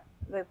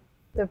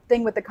the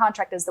thing with the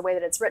contract is the way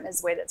that it's written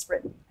is the way that it's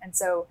written. And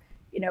so,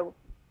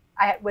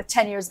 with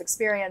 10 years of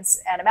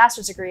experience and a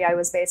master's degree, I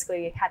was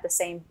basically had the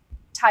same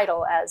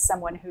title as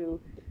someone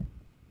who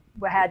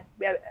had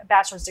a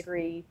bachelor's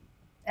degree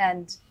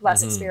and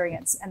less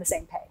experience and the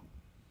same pay.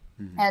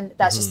 And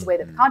that's just the way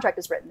that the contract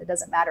is written. It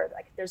doesn't matter.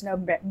 There's no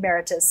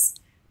meritus,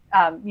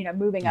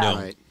 moving up.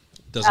 No, it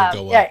doesn't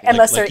go up. Yeah,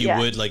 unless would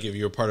if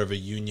you're part of a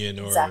union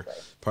or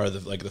part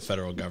of the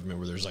federal government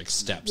where there's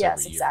steps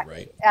every year,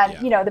 right?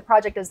 And the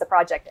project is the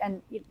project,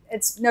 and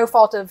it's no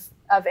fault of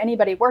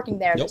anybody working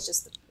there. Nope. It's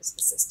just the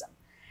system.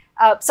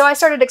 So I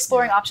started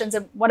exploring options,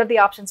 and one of the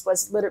options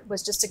was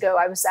just to go.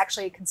 I was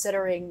actually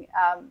considering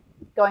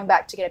going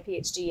back to get a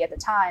PhD at the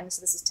time. So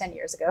this is 10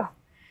 years ago.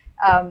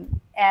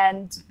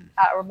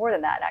 Or more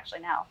than that actually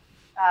now,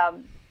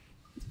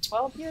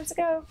 12 years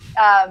ago.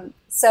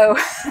 So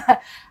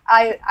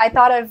I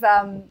thought of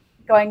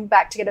going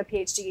back to get a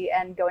PhD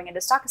and going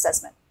into stock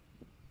assessment,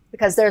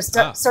 because there's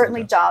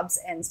certainly jobs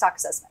in stock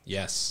assessment.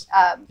 Yes.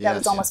 That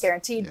was almost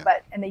guaranteed. Yeah.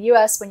 But in the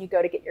US, when you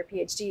go to get your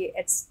PhD,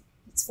 it's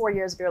 4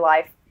 years of your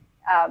life.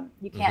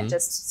 You can't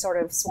just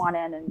sort of swan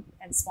in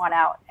and swan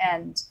out.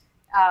 And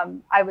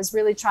I was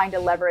really trying to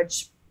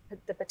leverage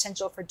the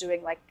potential for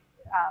doing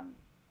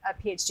a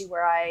PhD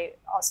where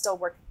I'll still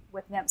work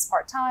with NIMS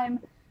part-time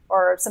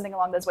or something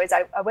along those ways.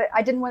 I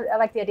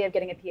like the idea of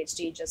getting a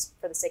PhD just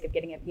for the sake of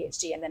getting a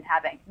PhD and then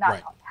having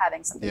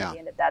something at the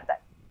end of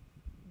that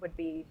would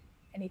be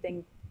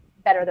anything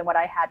better than what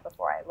I had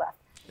before I left.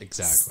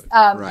 Exactly.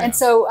 Right. And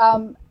so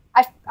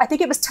I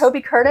think it was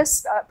Toby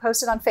Curtis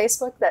posted on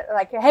Facebook that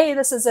like, hey,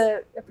 this is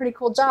a pretty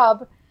cool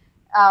job.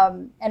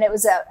 And it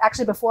was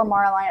actually before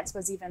MarAlliance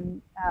was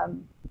even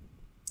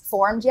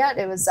formed yet.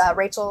 It was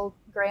Rachel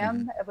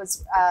Graham. It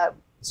was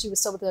she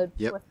was still with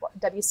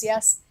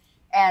WCS,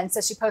 and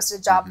so she posted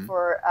a job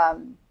for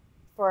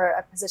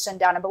a position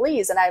down in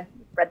Belize. And I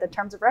read the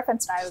terms of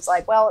reference, and I was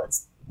like, well,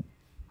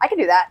 I can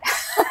do that.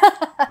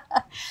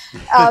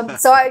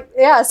 So I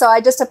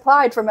just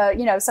applied from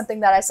something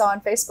that I saw on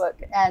Facebook,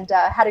 and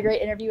had a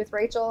great interview with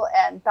Rachel,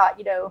 and thought,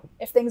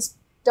 if things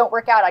don't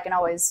work out, I can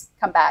always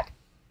come back.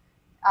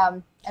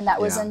 And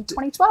that was in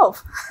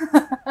 2012.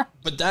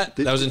 But that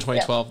was in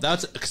 2012. Yeah.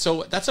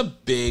 That's a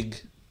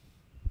big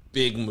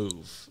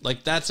move.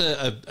 Like that's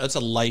a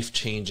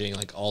life-changing,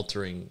 like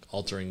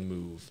altering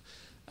move.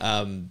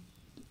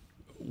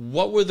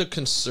 What were the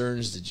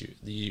concerns that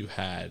you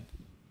had,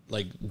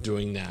 like,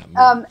 doing that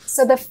move?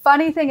 So the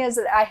funny thing is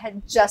that I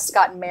had just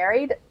gotten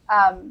married.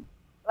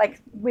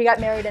 Like we got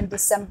married in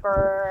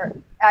December,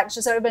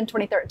 actually, so it would have been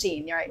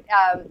 2013, right?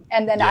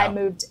 And then I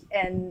moved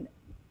in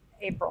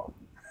April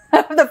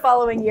of the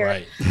following year.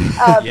 Right.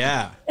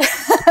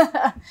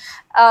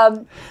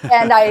 And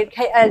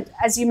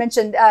as you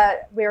mentioned,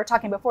 we were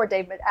talking before,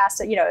 David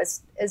asked,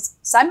 is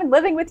Simon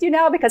living with you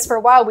now? Because for a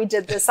while we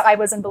did this, I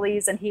was in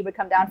Belize and he would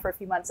come down for a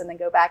few months and then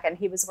go back, and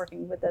he was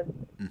working with the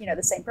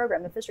same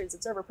program, the Fisheries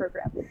Observer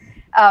program.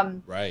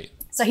 Right.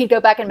 So he'd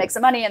go back and make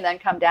some money and then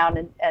come down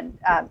and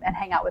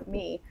hang out with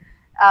me.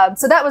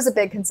 So that was a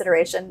big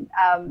consideration.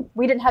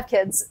 We didn't have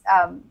kids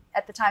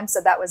at the time, so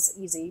that was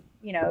easy.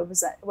 It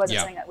wasn't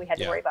something that we had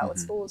to worry about with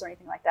schools or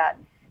anything like that.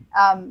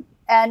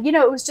 And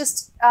it was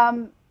just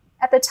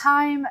at the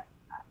time,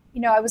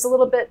 I was a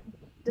little bit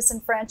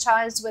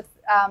disenfranchised with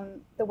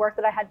the work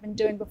that I had been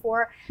doing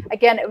before.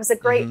 Again, it was a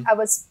great. I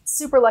was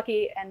super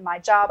lucky in my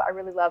job. I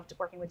really loved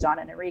working with John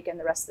and Enrique and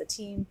the rest of the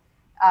team.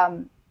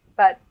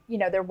 But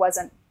there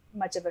wasn't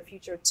much of a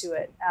future to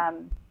it.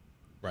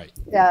 Right.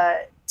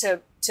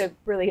 To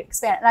really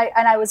expand,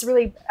 and I was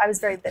very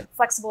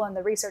flexible in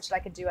the research that I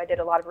could do. I did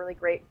a lot of really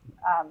great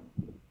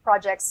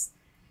projects,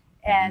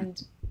 and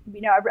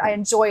I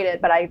enjoyed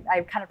it, but I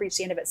kind of reached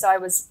the end of it. So I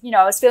was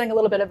feeling a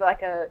little bit of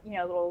like it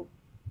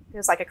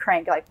was like a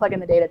crank, like plug in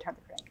the data, turn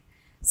the crank.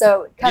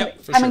 So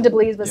coming to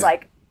Belize was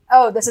like,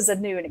 oh, this is a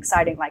new and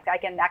exciting. Like I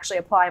can actually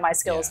apply my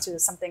skills to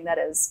something that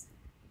is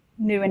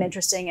new and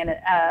interesting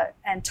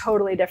and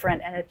totally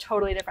different, and a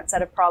totally different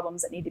set of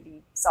problems that need to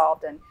be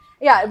solved. And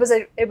it was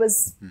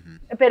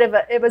a bit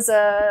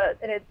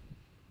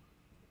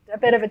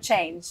of a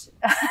change.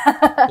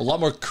 A lot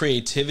more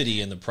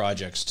creativity in the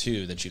projects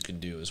too that you can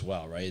do as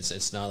well, right?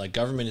 It's not like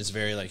government is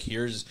very like,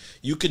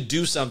 you could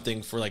do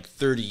something for like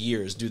 30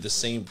 years, do the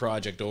same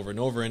project over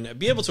and over and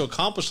be able to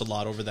accomplish a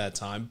lot over that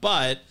time,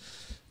 but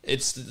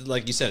it's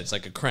like you said, it's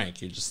like a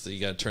crank. You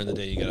got to turn the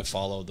data, you got to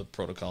follow the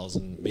protocols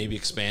and maybe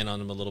expand on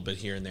them a little bit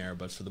here and there,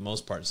 but for the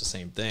most part, it's the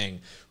same thing.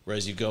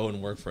 Whereas you go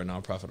and work for a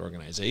nonprofit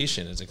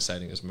organization as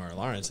exciting as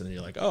MarAlliance, and then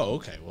you're like, oh,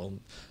 okay, well,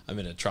 I'm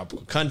in a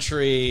tropical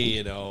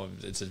country,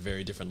 it's a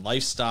very different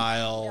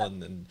lifestyle,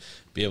 and then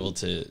be able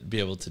to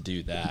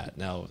do that.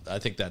 Now, I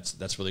think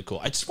that's really cool.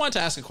 I just wanted to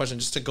ask a question,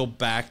 just to go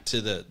back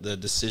to the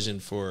decision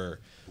for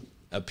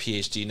a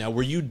PhD. Now,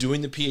 were you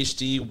doing the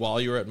PhD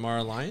while you were at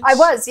MarAlliance? I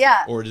was,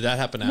 yeah. Or did that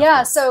happen after?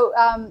 Yeah, so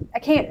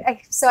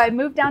I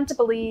moved down to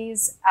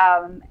Belize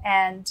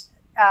and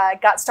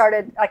got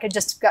started. Like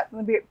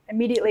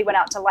immediately went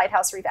out to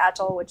Lighthouse Reef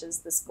Atoll, which is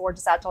this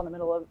gorgeous atoll in the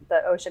middle of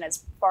the ocean.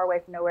 It's far away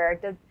from nowhere. I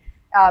did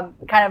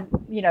kind of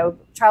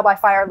trial by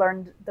fire,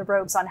 learned the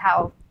ropes on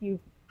how you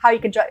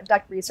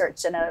conduct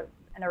research in a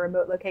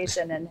remote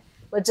location, and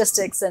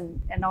logistics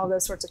and all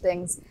those sorts of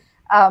things.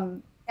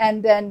 And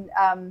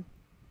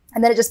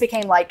then it just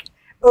became like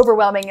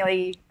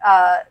overwhelmingly,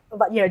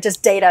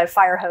 just data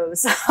fire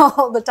hose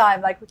all the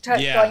time, like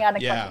going out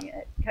and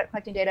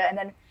collecting data. And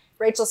then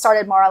Rachel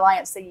started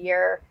MarAlliance the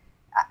year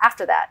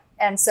after that.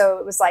 And so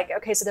it was like,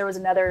 okay, so there was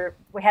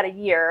we had a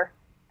year,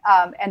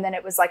 and then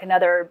it was like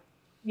another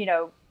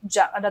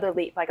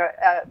leap. Like,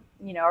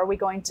 are we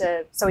going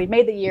to, so we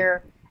made the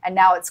year, and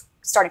now it's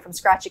starting from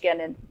scratch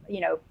again. And,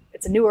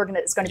 it's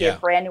it's going to be a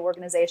brand new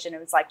organization. It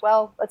was like,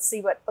 well, let's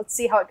see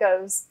how it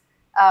goes.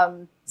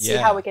 See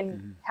how we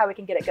can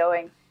get it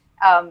going.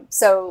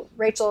 So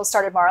Rachel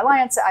started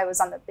MarAlliance. I was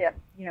on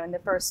in the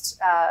first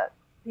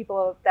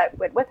people that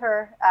went with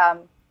her.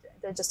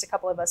 There were just a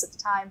couple of us at the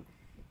time,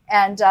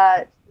 and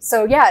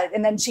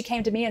and then she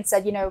came to me and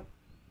said,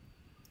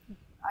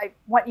 I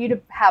want you to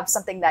have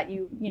something that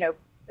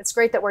it's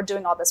great that we're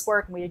doing all this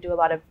work, and we do a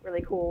lot of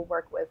really cool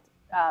work with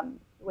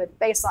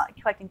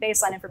collecting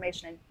baseline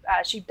information, and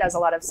she does a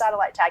lot of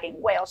satellite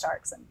tagging whale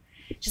sharks, and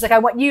she's like, I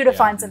want you to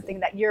find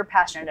something that you're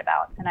passionate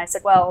about. And I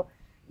said, well,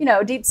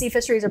 deep sea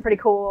fisheries are pretty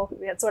cool.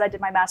 That's what I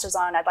did my master's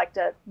on. I'd like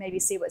to maybe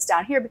see what's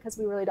down here, because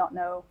we really don't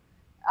know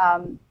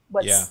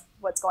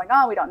what's going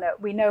on. We don't know.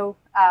 We know,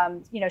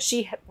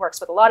 she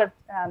works with a lot of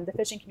the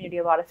fishing community,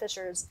 a lot of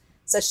fishers.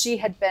 So she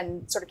had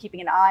been sort of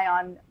keeping an eye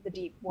on the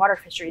deep water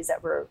fisheries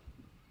that were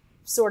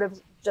sort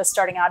of just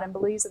starting out in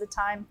Belize at the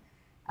time.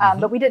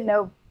 But we didn't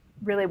know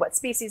really what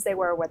species they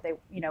were, what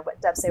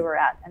depths they were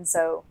at. And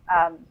so,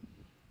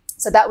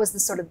 so that was the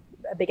sort of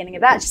beginning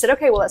of that. She said,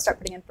 okay, well, let's start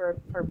putting in for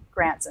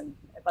grants and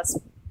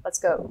let's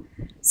go.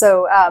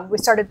 So we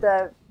started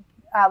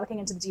looking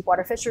into the deep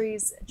water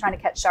fisheries, trying to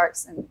catch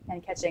sharks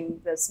and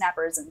catching the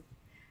snappers. And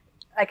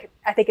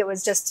I think it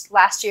was just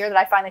last year that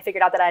I finally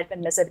figured out that I had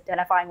been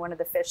misidentifying one of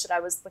the fish that I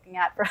was looking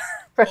at for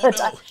the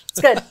time.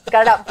 It's good.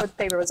 Got it out before the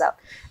paper was out.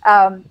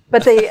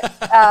 But we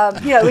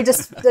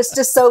there's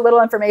just so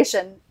little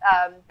information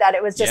that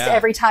it was just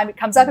every time it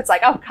comes up, it's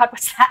like, oh God,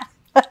 what's that?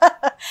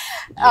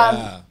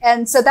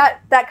 And so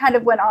that kind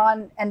of went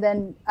on. And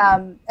then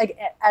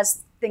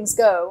as things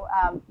go,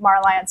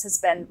 MarAlliance has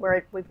been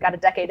where we've got a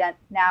decade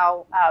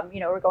now,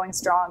 we're going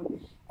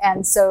strong.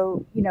 And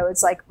so,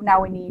 it's like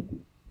now we need,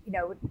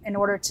 in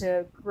order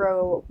to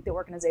grow the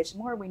organization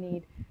more, we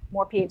need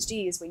more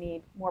PhDs. We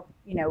need more,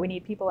 we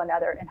need people in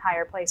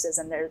higher places.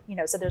 And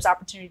so there's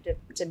opportunity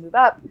to move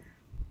up.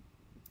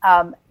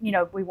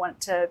 We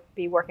want to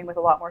be working with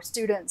a lot more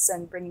students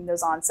and bringing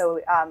those on. So,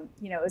 it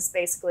was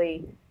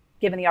basically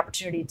given the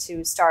opportunity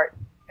to start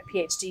a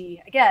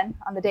PhD again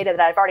on the data that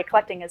I've already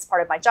collecting as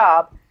part of my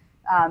job.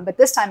 But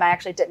this time I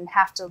actually didn't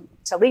have to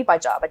leave my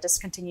job. I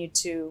just continued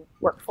to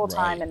work full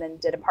time and then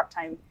did a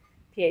part-time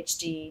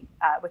PhD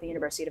with the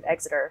University of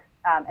Exeter.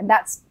 And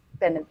that's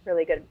been a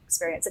really good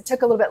experience. It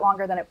took a little bit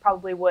longer than it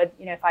probably would,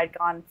 if I'd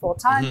gone full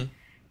time,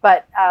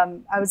 but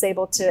I was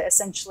able to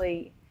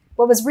essentially,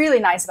 what was really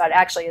nice about it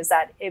actually is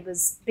that it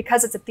was,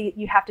 because it's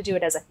you have to do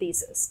it as a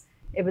thesis.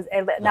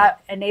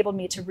 That enabled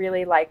me to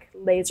really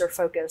laser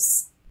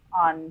focus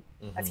on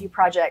a few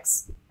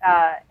projects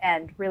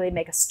and really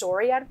make a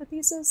story out of the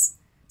thesis.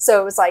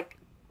 So it was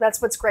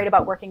that's what's great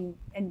about working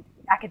in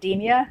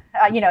academia,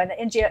 in the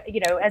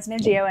NGO, as an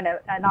NGO and a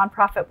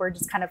nonprofit, we're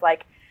just kind of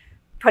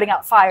putting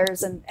out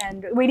fires and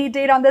we need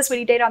data on this, we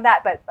need data on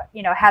that. But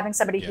having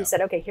somebody who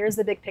said, okay, here's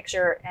the big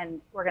picture and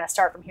we're going to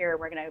start from here,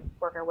 we're going to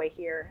work our way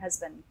here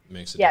it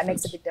makes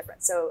a big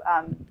difference. So,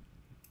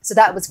 so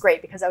that was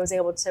great because I was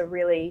able to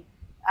really,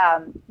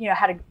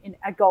 had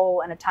a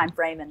goal and a time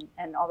frame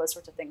and all those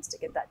sorts of things to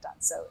get that done.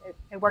 So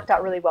it worked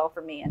out really well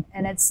for me.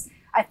 And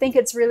I think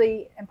it's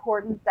really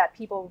important that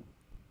people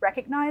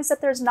recognize that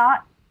there's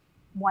not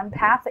one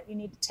path that you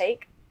need to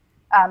take.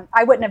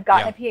 I wouldn't have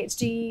gotten a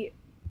PhD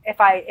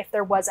if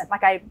there wasn't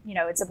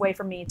it's a way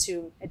for me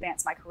to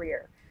advance my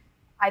career.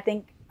 I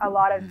think a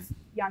lot of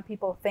young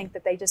people think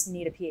that they just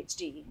need a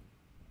PhD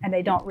and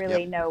they don't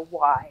really know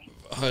why.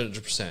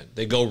 100%.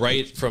 They go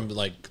right from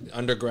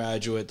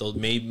undergraduate, they'll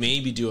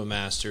maybe do a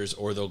master's,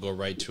 or they'll go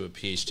right to a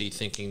PhD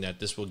thinking that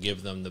this will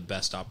give them the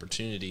best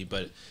opportunity,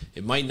 but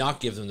it might not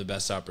give them the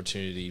best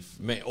opportunity,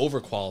 may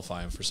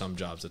overqualify them for some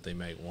jobs that they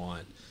might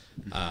want.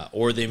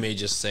 Or they may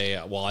just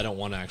say, well, I don't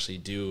want to actually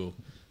do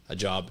a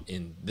job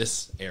in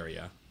this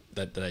area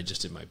that I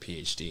just did my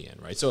PhD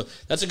in, right? So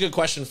that's a good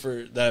question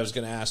that I was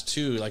going to ask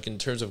too, in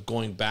terms of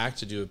going back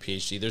to do a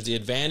PhD. There's the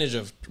advantage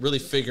of really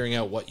figuring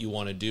out what you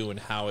want to do and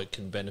how it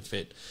can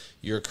benefit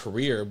your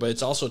career, but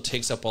it also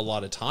takes up a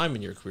lot of time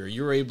in your career.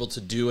 You're able to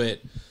do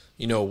it,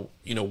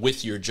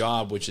 with your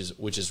job, which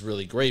is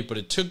really great, but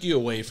it took you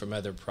away from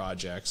other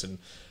projects. And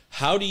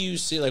how do you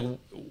see,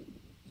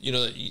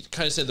 you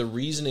kind of said the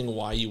reasoning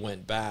why you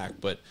went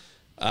back, but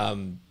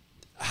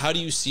how do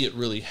you see it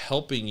really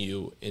helping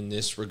you in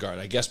this regard?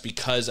 I guess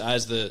because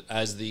is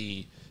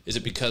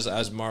it because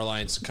as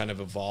MarAlliance kind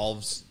of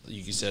evolves,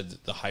 you said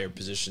the higher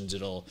positions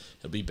it'll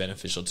be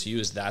beneficial to you?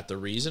 Is that the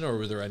reason, or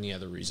were there any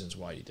other reasons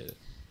why you did it?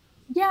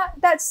 Yeah,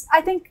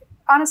 I think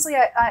honestly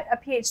a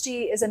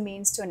PhD is a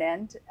means to an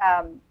end.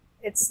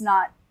 It's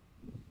not.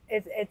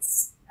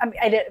 It's. I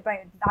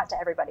mean, not to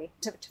everybody.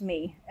 To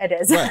me, it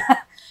is. Right.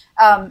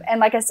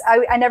 And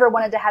I never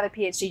wanted to have a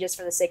PhD just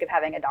for the sake of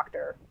having a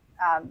doctor.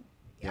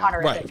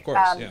 Honorific. Right, of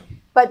course,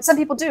 But some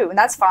people do, and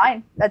that's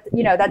fine.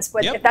 That's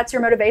what if that's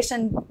your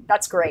motivation,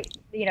 that's great.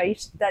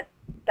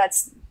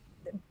 That's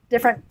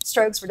different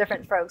strokes for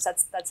different folks.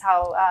 That's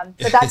how.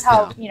 But that's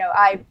how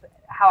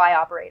how I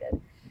operated,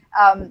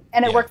 and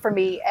it worked for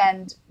me.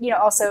 And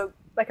also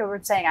like I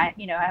was saying, I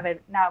have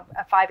now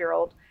a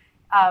 5-year-old,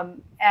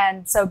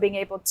 and so being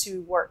able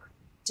to work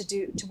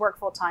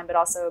full time, but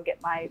also get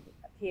my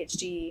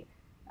PhD.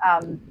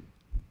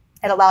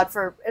 It allowed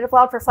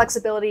for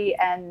flexibility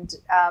and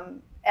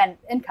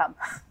income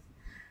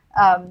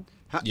while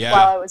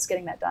I was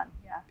getting that done.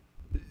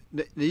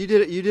 Yeah. You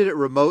did it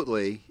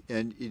remotely,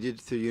 and you did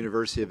it through the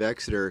University of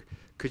Exeter.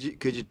 Could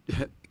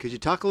you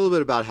talk a little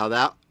bit about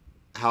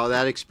how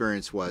that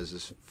experience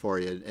was for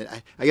you?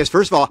 And I guess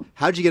first of all,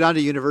 how did you get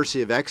onto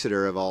University of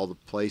Exeter of all the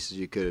places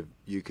you could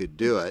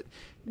do it?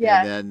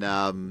 Yeah. And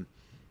then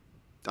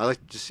I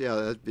like to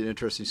that'd be an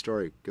interesting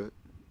story. Go ahead.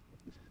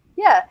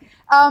 Yeah.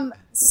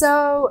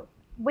 So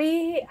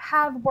we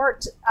have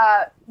worked.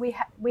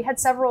 We had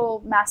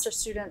several master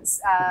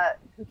students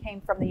who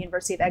came from the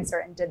University of Exeter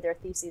and did their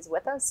theses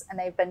with us, and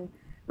they've been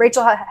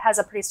Rachel has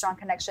a pretty strong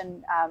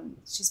connection.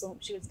 She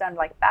was done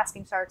like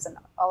basking sharks and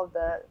all of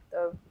the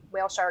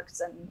whale sharks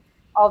and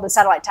all of the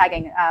satellite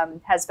tagging,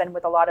 has been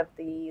with a lot of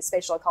the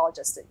spatial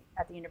ecologists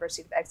at the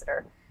University of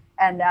Exeter,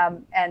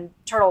 and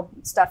turtle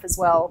stuff as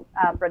well.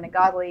 Brendan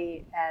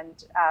Godley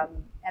and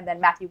then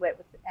Matthew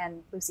Witt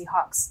and Lucy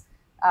Hawks,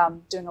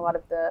 doing a lot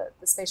of the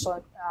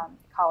spatial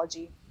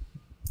ecology.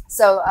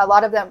 So a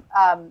lot of them,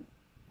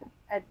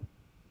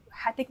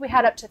 I think we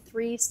had up to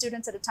 3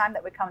 students at a time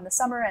that would come in the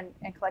summer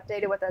and collect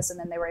data with us, and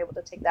then they were able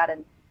to take that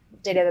and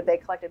data that they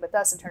collected with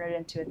us and turn it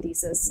into a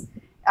thesis.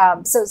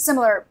 So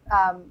similar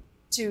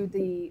to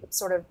the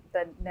sort of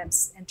the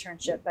NIMS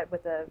internship, but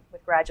with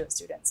graduate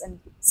students. And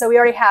so we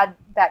already had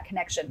that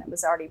connection that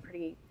was already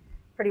pretty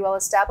well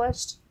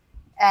established.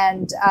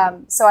 And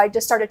so I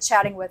just started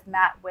chatting with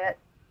Matt Witt,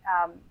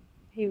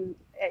 who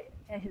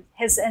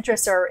his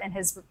interests are and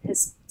his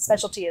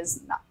specialty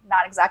is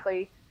not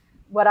exactly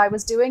what I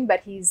was doing,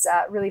 but he's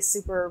really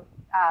super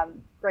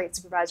great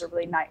supervisor,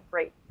 really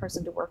great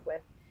person to work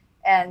with.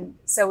 And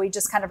so we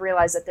just kind of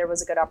realized that there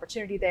was a good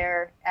opportunity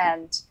there.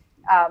 And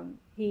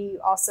he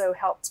also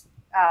helped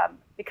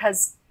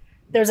because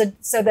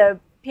so the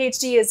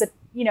PhD is at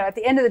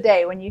the end of the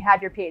day, when you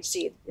have your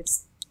PhD,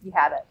 you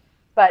have it.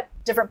 But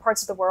different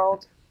parts of the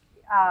world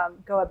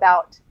go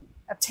about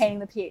obtaining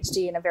the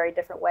PhD in a very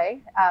different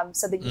way.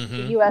 So the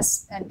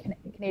U.S. and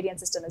Canadian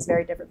system is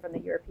very different from the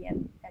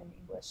European and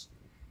English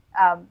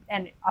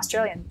and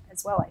Australian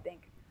as well, I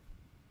think.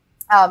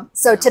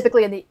 So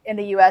typically in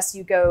the U.S.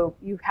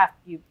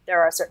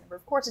 there are a certain number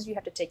of courses you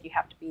have to take. You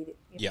have to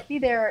be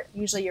there.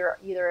 Usually you're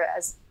either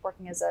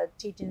working as a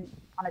teaching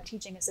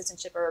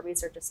assistantship or a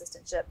research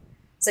assistantship.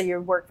 So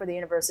you work for the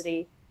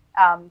university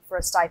for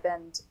a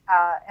stipend,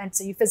 and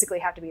so you physically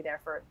have to be there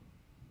for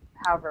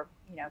however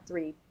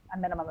a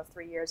minimum of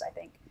 3 years, I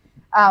think.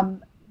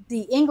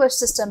 The English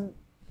system,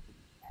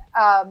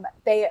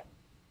 the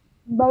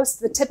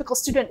typical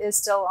student is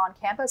still on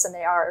campus and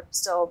they are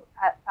still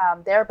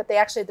there, but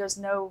there's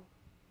no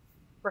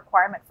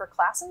requirement for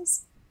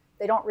classes.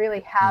 They don't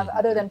really have,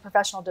 other than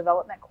professional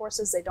development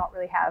courses, they don't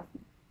really have,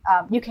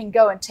 you can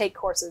go and take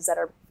courses that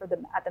are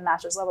at the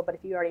master's level, but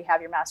if you already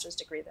have your master's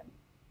degree, then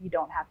you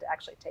don't have to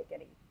actually take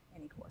any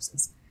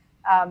courses.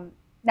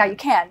 Now you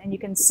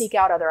can seek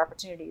out other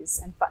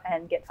opportunities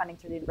and get funding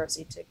through the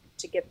university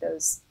to get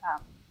those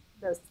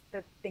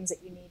the things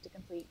that you need to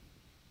complete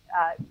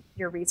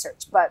your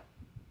research. But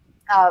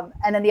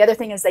and then the other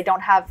thing is they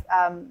don't have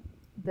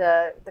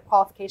the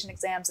qualification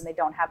exams and they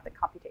don't have the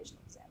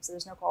computational exams. So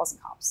there's no quals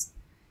and comps.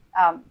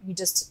 You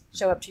just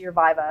show up to your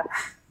viva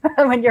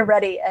when you're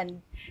ready,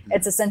 and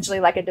it's essentially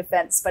like a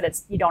defense,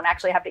 but you don't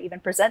actually have to even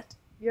present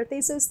your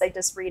thesis. They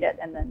just read it,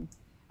 and then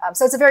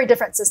so it's a very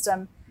different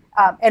system,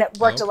 and it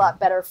worked a lot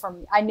better for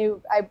me.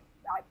 I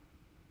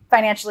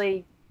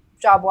financially,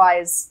 job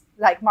wise,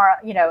 like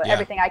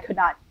everything, I could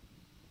not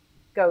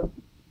go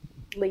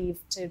leave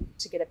to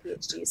get a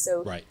PhD.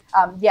 So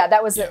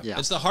that was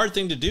it's the hard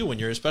thing to do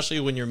especially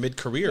when you're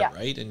mid-career,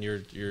 right? And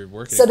you're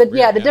working. So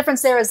the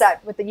difference there is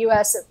that with the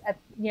US,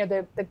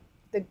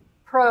 the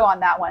pro on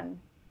that one,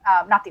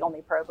 not the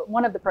only pro, but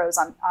one of the pros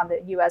on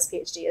the US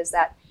PhD is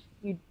that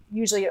you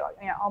usually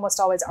almost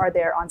always are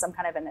there on some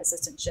kind of an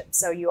assistantship.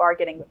 So you are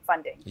getting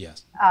funding.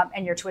 Yes.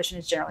 And your tuition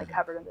is generally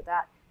covered under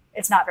that.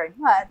 It's not very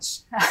much,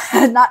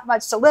 not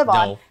much to live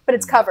on, but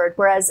it's covered.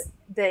 Whereas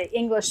the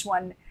English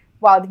one,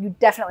 while you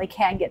definitely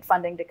can get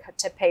funding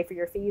to pay for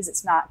your fees,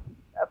 it's not.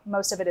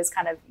 Most of it is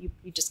kind of you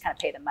just kind of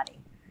pay the money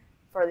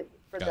for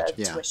the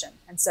tuition,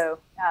 and so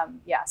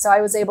so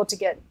I was able to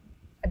get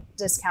a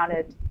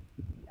discounted,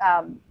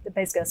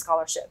 basically a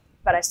scholarship,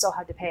 but I still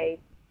had to pay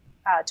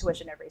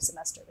tuition every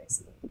semester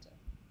basically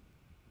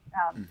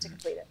to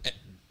complete it.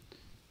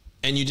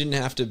 And you didn't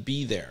have to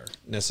be there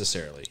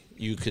necessarily.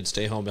 You could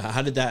stay home.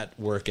 How did that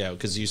work out?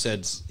 Because you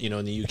said,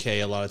 in the UK,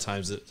 a lot of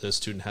times the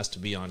student has to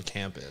be on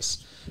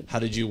campus. How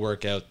did you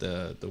work out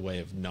the way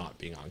of not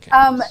being on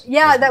campus?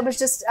 That was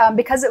just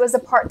because it was a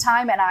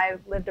part-time and I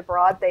lived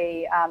abroad,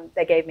 they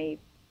gave me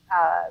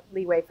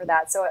leeway for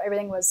that. So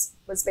everything was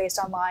based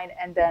online.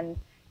 And then,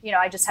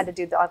 I just had to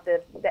do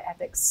the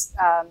ethics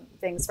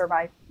things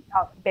for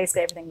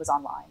basically everything was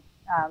online.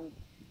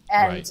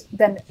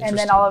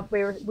 Then all of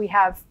we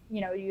have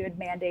you had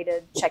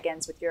mandated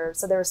check-ins with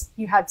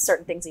you have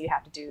certain things that you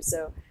have to do.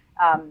 So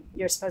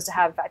you're supposed to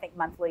have, I think,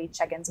 monthly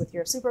check-ins with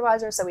your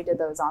supervisor. So we did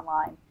those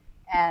online,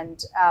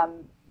 and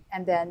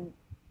then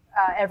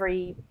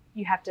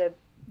you have to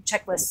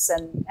checklists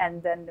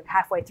and then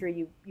halfway through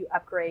you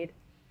upgrade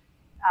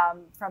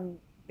from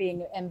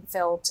being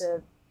MPhil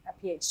to a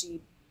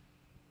PhD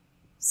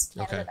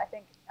candidate, I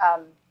think.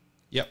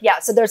 Yeah.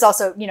 So there's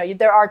also,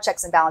 there are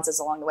checks and balances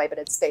along the way, but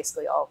it's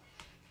basically all,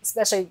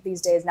 especially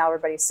these days now,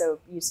 everybody's so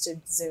used to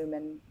Zoom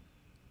and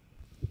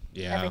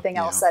everything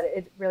else that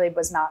it really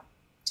was not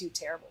too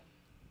terrible.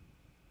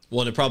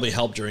 Well, and it probably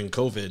helped during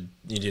COVID.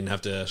 You didn't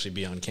have to actually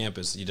be on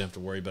campus. You didn't have to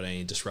worry about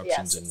any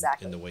disruptions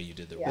in the way you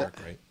did the work,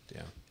 right?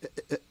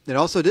 Yeah. It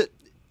also did.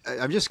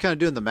 I'm just kind of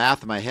doing the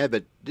math in my head,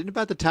 but didn't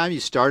about the time you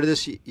started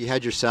this, you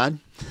had your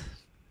son?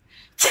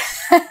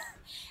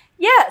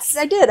 Yes,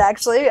 I did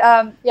actually.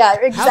 Yeah,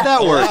 exactly. How'd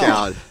that work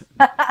out?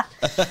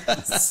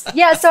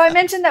 Yeah, so I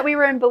mentioned that we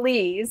were in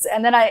Belize,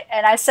 and then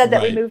I said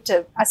that we moved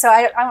to. So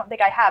I don't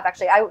think I have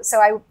actually.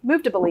 I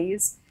moved to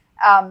Belize,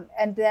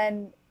 and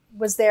then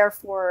was there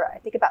for I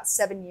think about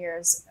 7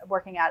 years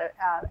working at it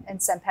in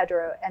San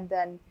Pedro, and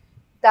then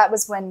that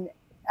was when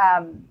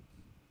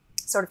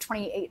sort of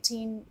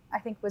 2018 I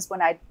think was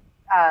when I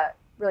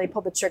really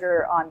pulled the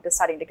trigger on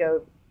deciding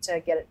to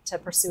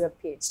pursue a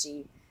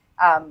PhD.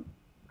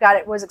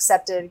 Was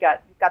accepted,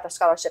 got the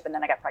scholarship, and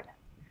then I got pregnant.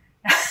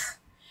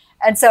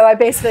 And so I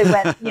basically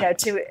went,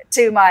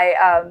 to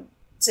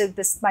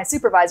my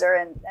supervisor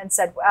and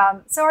said,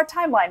 so our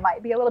timeline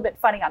might be a little bit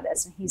funny on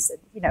this. And he said,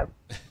 don't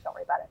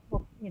worry about it.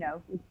 Well,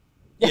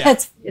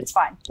 it's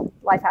fine.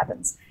 Life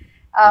happens.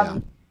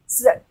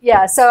 So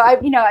I,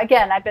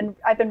 again,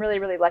 I've been really,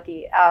 really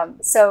lucky.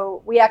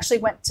 So we actually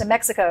went to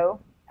Mexico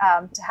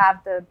to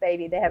have the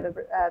baby. They have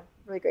a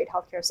really great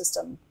healthcare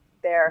system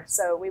there.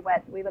 So we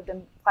lived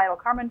in Playa del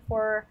Carmen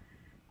for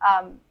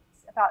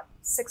about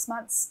 6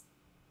 months.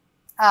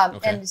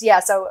 And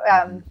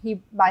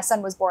my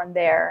son was born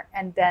there,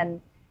 and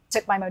then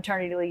took my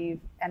maternity leave,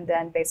 and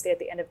then basically at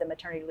the end of the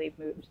maternity leave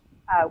moved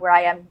where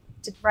I am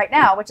right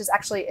now, which is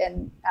actually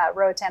in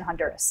Roatan,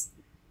 Honduras.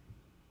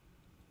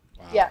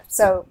 Wow. Yeah.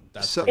 So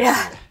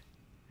yeah.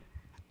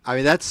 I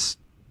mean, that's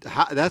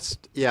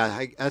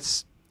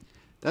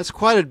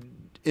quite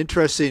an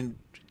interesting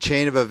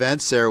chain of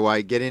events there.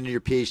 Why getting into your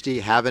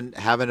PhD, having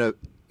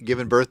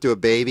given birth to a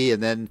baby,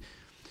 and then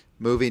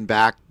moving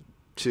back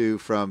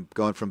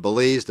going from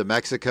Belize to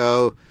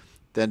Mexico,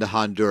 then to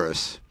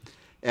Honduras.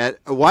 And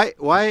why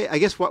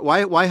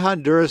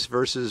Honduras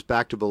versus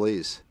back to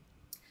Belize?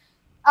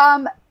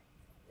 We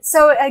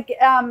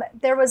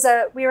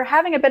were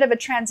having a bit of a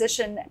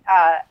transition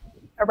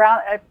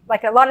around,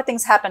 like a lot of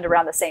things happened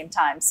around the same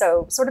time.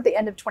 So sort of the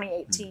end of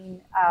 2018,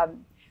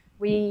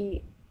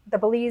 the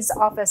Belize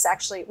office,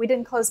 actually, we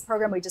didn't close the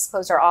program, we just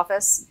closed our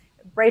office.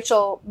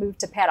 Rachel moved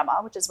to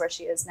Panama, which is where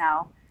she is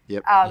now.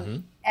 Yep.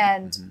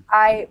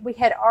 We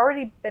had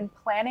already been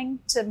planning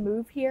to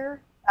move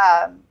here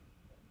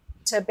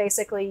to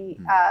basically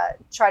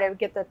try to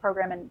get the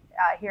program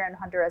here in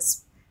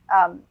Honduras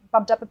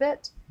bumped up a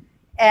bit.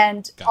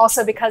 And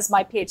also because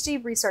my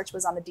PhD research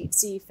was on the deep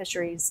sea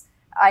fisheries,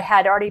 I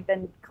had already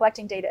been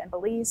collecting data in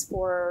Belize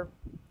for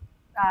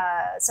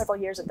several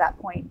years at that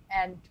point.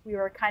 And we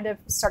were kind of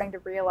starting to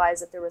realize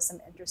that there was some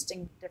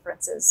interesting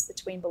differences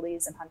between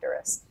Belize and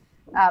Honduras.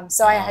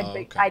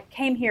 I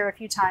came here a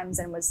few times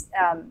and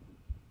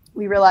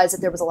we realized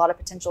that there was a lot of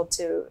potential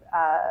to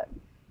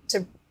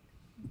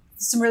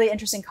some really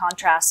interesting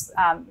contrasts,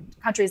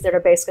 countries that are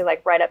basically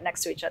like right up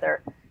next to each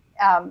other,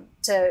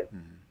 to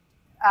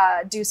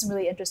do some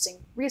really interesting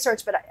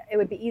research. But it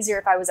would be easier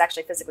if I was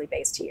actually physically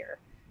based here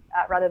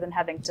rather than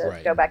having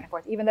to go back and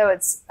forth. Even though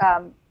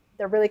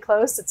they're really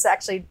close, it's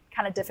actually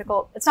kind of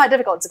difficult. It's not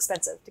difficult, it's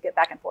expensive to get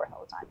back and forth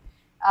all the time.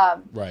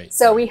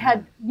 So we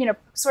had,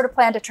 sort of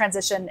planned a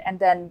transition, and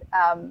then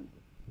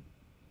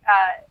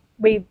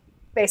we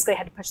basically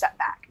had to push that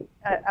back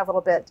a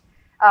little bit.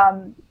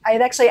 I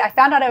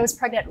found out I was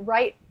pregnant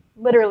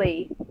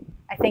literally,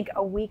 I think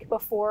a week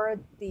before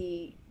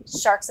the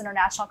Sharks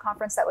International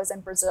Conference that was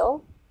in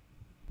Brazil.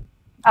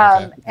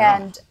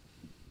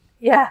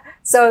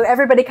 So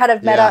everybody kind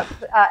of met up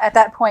at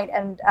that point,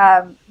 and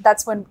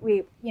that's when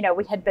we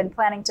had been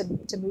planning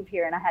to move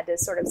here, and I had to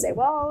sort of say,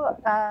 well,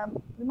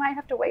 we might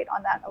have to wait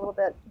on that a little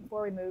bit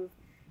before we move.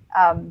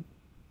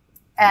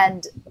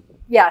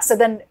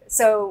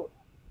 So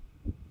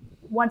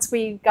once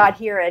we got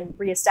here and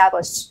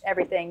reestablished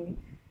everything,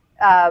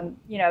 got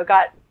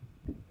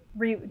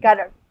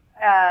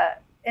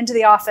into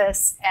the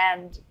office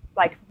and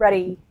like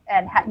ready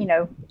and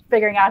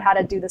figuring out how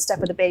to do the stuff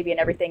with the baby and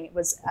everything. It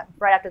was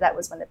right after that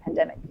was when the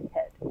pandemic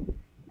hit.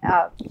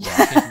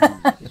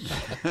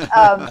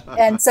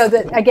 And so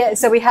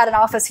we had an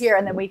office here,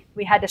 and then we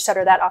had to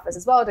shutter that office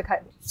as well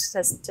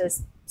to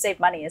save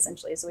money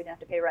essentially, so we didn't have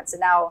to pay rent. So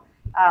now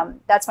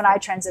that's when I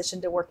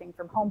transitioned to working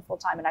from home full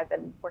time, and I've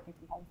been working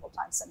from home full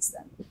time since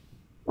then.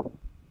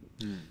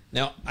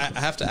 Now I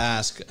have to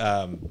ask,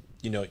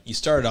 you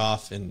started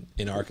off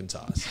in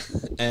Arkansas,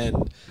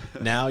 and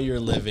now you're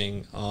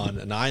living on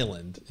an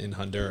island in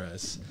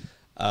Honduras.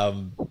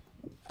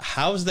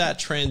 How's that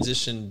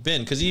transition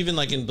been? Because even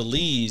like in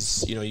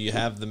Belize, you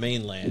have the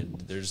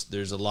mainland.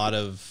 There's a lot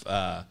of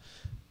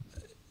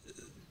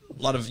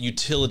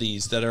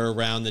utilities that are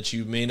around that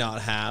you may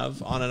not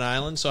have on an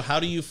island. So how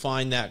do you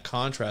find that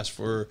contrast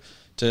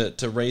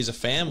to raise a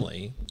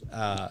family?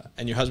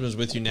 And your husband's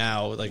with you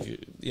now,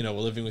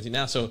 living with you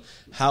now. So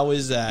how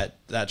is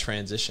that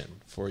transition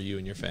for you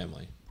and your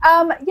family?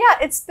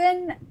 It's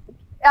been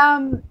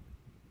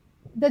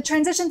the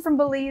transition from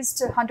Belize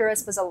to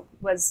Honduras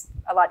was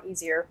a lot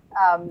easier.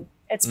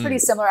 It's pretty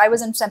similar. I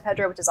was in San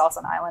Pedro, which is also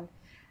an island.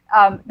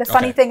 The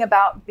funny thing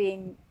about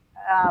being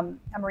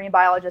a marine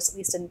biologist, at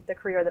least in the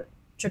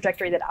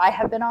trajectory that I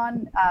have been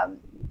on,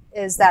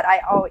 is that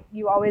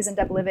you always end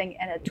up living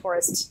in a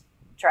tourist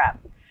trap.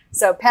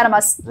 So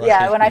Panama,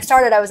 yeah, when I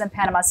started, I was in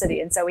Panama City,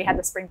 and so we had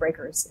the spring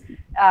breakers.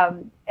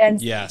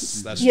 And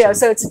yes, that's true.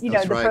 So it's,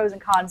 the pros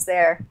and cons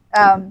there.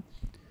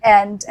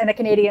 And the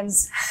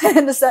Canadians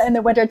in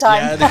the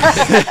wintertime.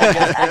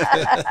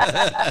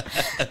 Yeah,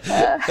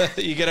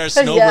 you get our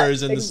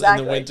snowbirds in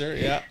the winter.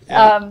 Yeah.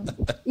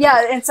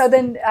 And so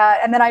then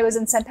I was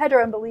in San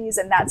Pedro in Belize,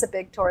 and that's a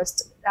big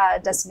tourist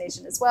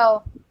destination as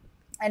well.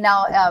 And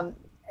now I'm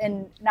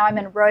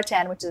in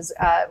Roatan, which is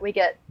we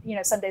get,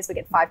 some days we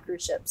get 5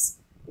 cruise ships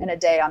in a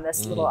day on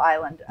this little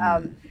island.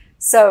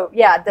 So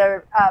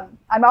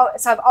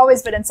I've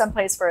always been in some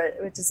place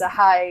which is a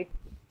high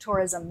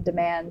tourism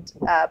demand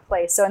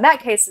place. So in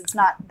that case, it's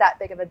not that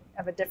big of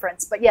a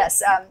difference. But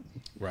yes,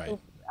 right.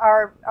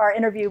 Our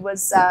interview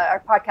was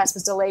our podcast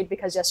was delayed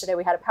because yesterday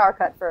we had a power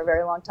cut for a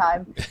very long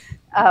time.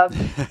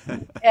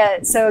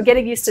 So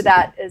getting used to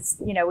that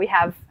is,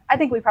 I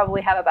think we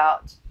probably have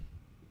about.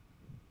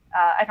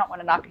 I don't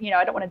want to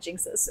I don't want to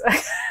jinx this.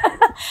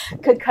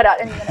 Could cut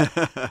out any minute.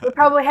 We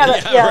probably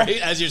have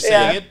right. As you're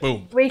saying it,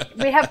 boom. We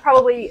have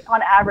probably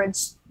on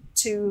average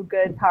 2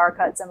 good power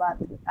cuts a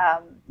month.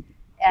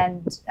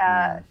 And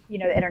the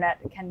internet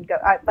can go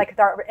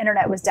our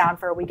internet was down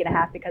for a week and a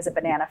half because a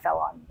banana fell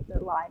on the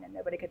line and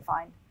nobody could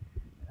find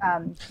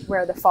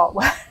where the fault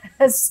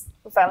was.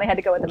 We finally had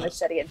to go with a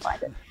machete and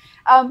find it.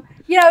 But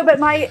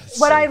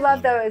what I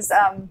love though is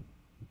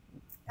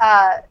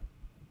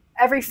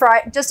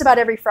just about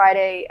every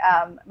Friday,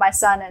 my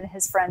son and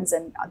his friends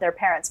and their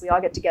parents, we all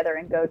get together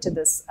and go to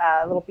this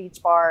little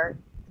beach bar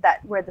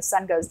where the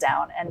sun goes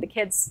down, and the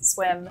kids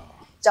swim,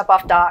 jump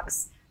off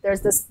docks.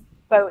 There's this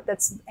boat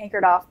that's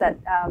anchored off that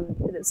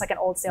it's like an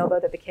old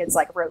sailboat that the kids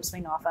like rope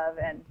swing off of,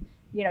 and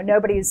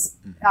nobody's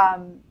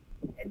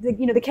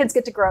the kids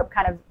get to grow up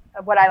kind of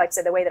what I like to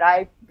say the way that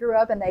I grew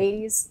up in the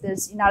 80s.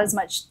 There's not as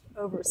much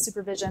over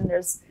supervision.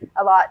 There's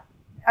a lot.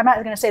 I'm not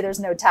going to say there's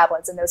no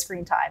tablets and no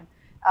screen time,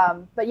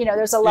 but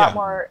there's a lot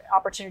more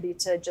opportunity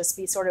to just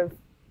be sort of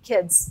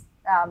kids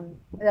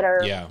that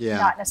are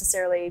not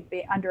necessarily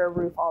be under a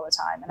roof all the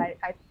time, and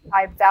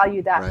I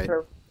value that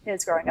for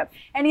his growing up.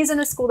 And he's in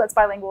a school that's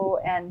bilingual,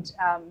 and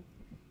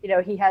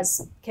he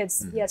has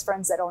kids, he has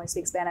friends that only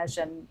speak Spanish,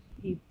 and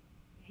he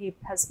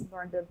has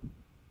learned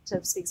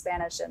to speak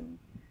Spanish, and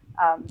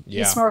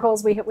he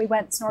snorkels. We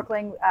went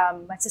snorkeling.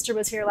 My sister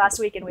was here last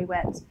week, and we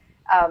went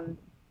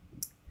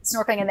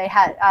snorkeling, and they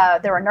had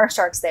there were nurse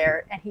sharks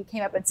there, and he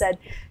came up and said,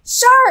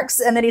 "Sharks!"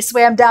 and then he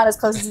swam down as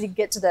close as he could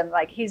get to them.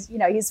 Like he's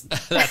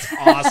that's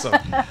awesome.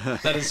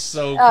 That is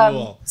so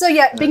cool. So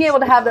being able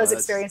to have those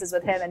experiences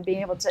with him, and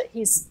being able to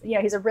he's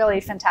a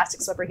really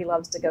fantastic swimmer. He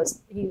loves to go.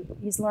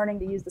 He's learning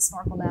to use the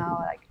snorkel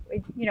now. Like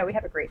we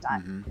have a great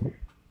time. Mm-hmm.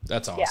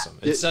 That's awesome.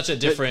 It's such a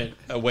different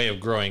way of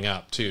growing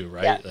up too,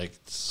 right? Yeah. Like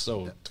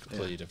so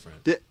completely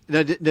different. Do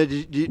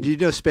you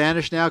know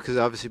Spanish now? Because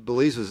obviously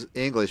Belize was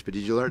English, but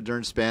did you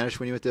learn Spanish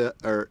when you went to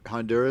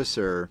Honduras,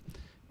 or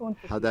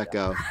how'd that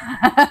go?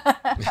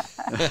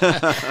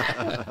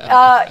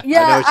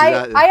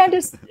 I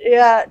understand.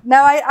 Yeah,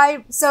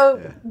 no,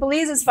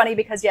 Belize is funny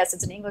because yes,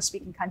 it's an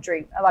English-speaking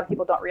country. A lot of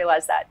people don't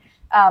realize that,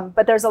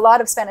 but there's a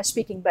lot of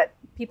Spanish-speaking, but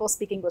people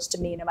speak English to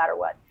me no matter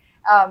what.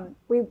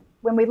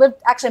 When we lived,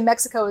 actually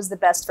Mexico is the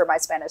best for my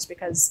Spanish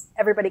because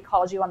everybody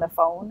calls you on the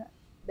phone.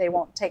 They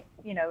won't take,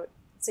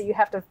 so you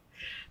have to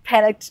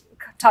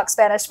talk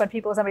Spanish when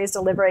somebody's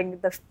delivering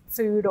the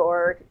food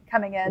or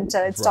coming in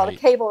to install the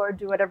cable or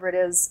do whatever it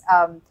is.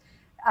 And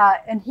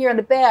here in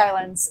the Bay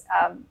Islands,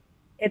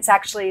 it's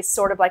actually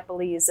sort of like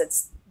Belize.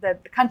 It's the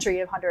country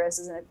of Honduras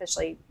isn't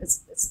officially,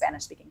 it's a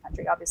Spanish speaking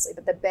country, obviously,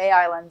 but the Bay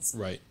Islands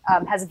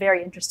has a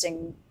very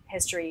interesting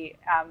history.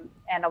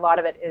 And a lot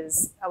of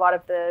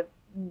the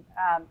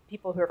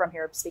people who are from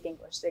here speak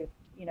English. They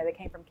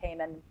came from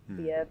Cayman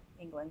via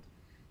England.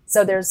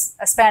 So there's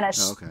a Spanish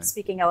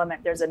speaking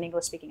element. There's an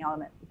English speaking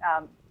element.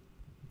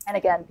 And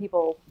again,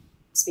 people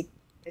speak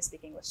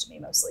English to me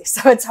mostly.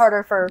 So it's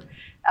harder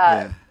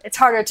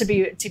to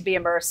be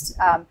immersed.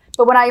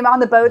 But when I'm on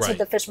the boats with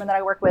the fishermen that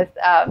I work with,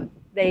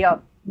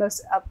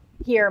 most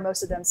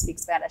of them speak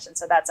Spanish. And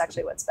so that's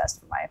actually what's best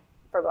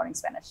for learning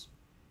Spanish.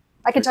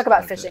 I can talk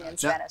about fishing in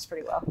Spanish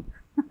pretty well.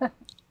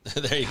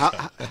 There you go.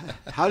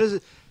 How does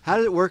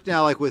it work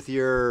now? Like with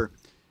your,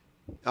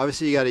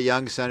 obviously you got a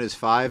young son who's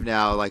 5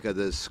 now. Like are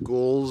the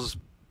schools,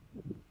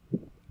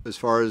 as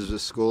far as the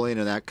schooling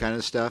and that kind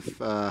of stuff,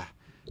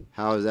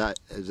 how is that?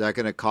 Is that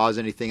going to cause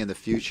anything in the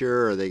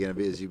future? Or are they going to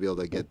be? Is he be able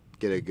to get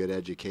a good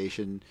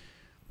education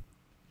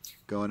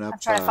going up? I'm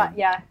trying to find.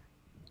 Yeah.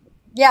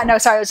 No,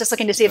 sorry. I was just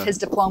looking to see if his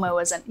diploma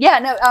wasn't. Yeah.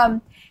 No.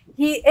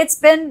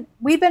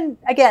 We've been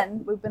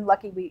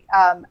lucky.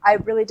 I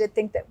really did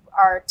think that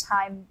our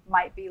time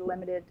might be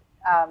limited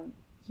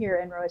here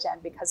in Roatan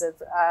because of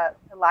a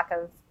lack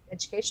of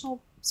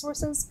educational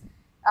sources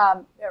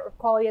or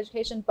quality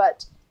education.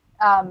 But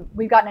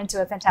we've gotten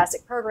into a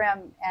fantastic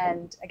program,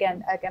 and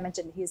again, like I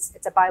mentioned,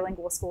 it's a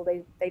bilingual school.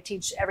 They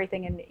teach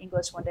everything in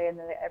English one day, and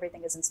then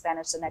everything is in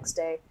Spanish the next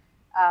day.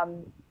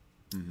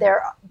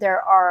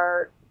 There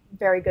are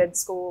very good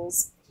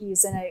schools.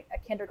 He's in a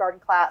kindergarten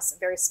class, a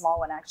very small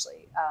one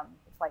actually,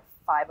 like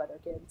 5 other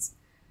kids.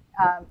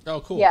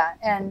 Oh, cool. Yeah,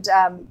 and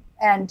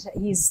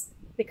he's,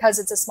 because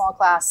it's a small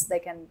class,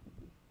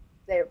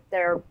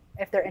 they're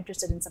if they're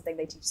interested in something,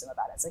 they teach them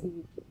about it. So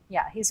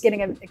he's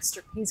getting a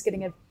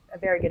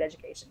very good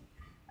education,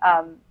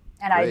 and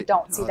great. I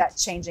don't see that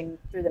changing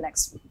through the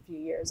next few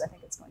years. I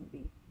think it's going to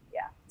be,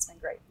 it's been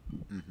great.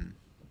 Mm-hmm.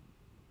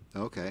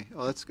 Okay,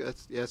 well that's good.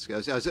 Yes,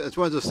 it's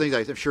one of those things.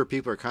 I'm sure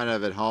people are kind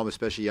of at home,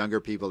 especially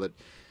younger people that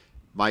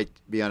might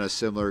be on a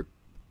similar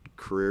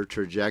career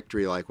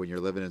trajectory. Like when you're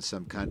living in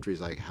some countries,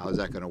 like how's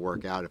that going to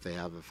work out if they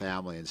have a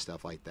family and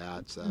stuff like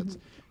that? So that's,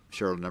 I'm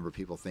sure a number of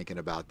people thinking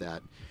about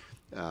that.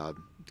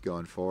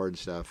 Going forward and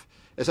stuff.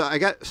 So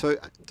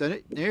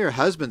your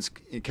husband's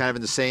kind of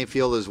in the same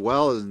field as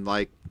well, and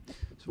like,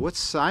 so what's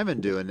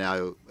Simon doing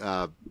now?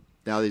 Now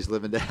that he's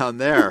living down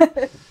there,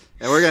 and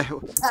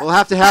we'll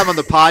have to have him on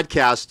the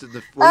podcast.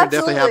 We're gonna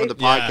definitely have him on the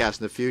podcast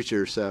in the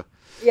future. So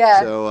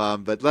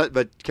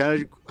but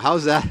kind of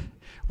how's that?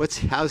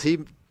 How's he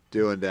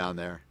doing down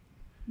there?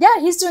 Yeah,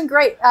 he's doing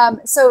great.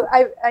 So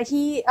I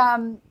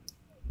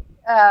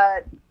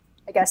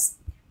guess,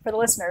 for the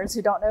listeners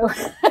who don't know,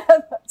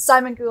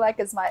 Simon Gulak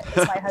is my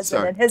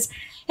husband, and his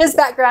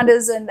background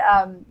is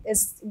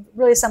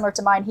really similar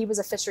to mine. He was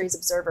a fisheries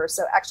observer,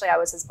 so actually I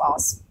was his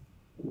boss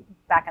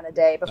back in the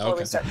day before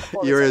we started.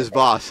 You're his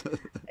boss.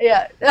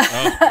 Yeah.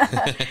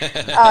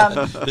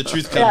 The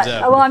truth comes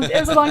out. It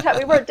was a long time.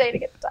 We weren't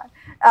dating at the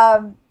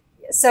time.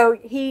 So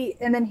he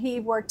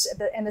worked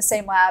in the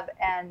same lab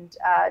and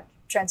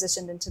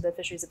transitioned into the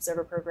fisheries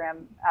observer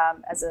program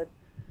in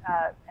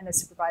a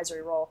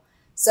supervisory role.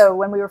 So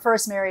when we were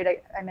first married,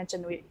 I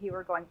mentioned he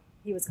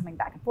was coming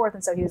back and forth,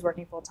 and so he was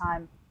working full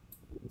time.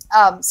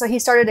 So he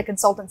started a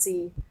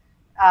consultancy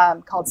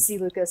called C.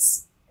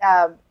 Lucas,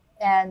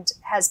 and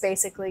has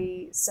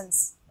basically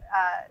since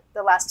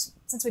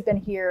we've been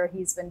here,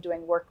 he's been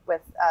doing work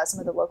with some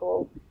of the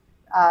local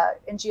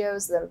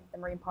NGOs, the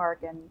Marine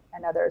Park and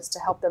others, to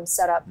help them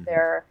set up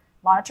their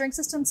monitoring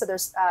system. So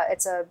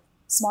it's a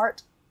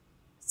SMART.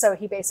 So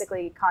he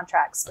basically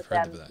contracts with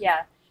them.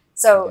 Yeah.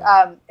 So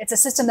it's a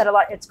system that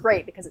it's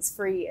great because it's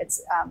free.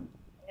 It's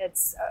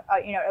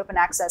open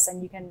access,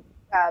 and you can.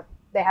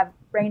 They have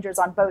rangers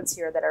on boats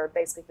here that are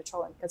basically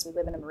patrolling because we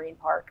live in a marine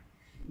park,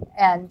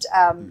 and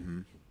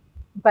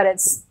but it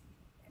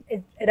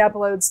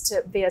uploads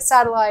via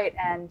satellite,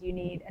 and you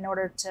need, in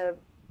order to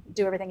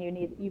do everything you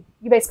need, you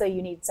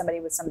need somebody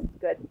with some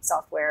good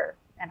software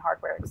and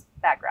hardware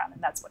background,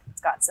 and that's what he's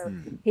got. So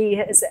he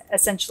is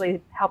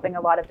essentially helping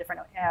a lot of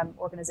different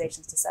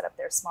organizations to set up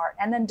their SMART,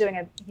 and then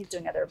he's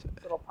doing other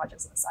little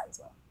projects on the side as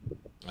well.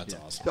 That's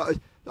awesome. So,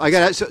 I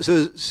got it. So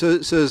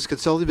his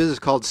consulting business is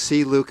called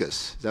C.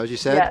 Lucas. Is that what you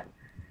said?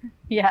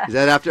 Yeah. Is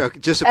that after,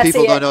 just so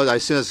people don't know, I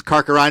assume it's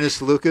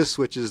Carcharinus lucus,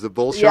 which is the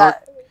bull shark?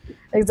 Yeah,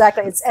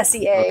 exactly. It's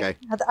SEA. Okay.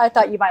 I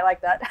thought you might like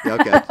that.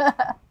 Okay.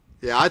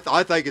 Yeah,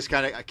 I think it's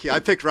kind of.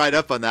 I picked right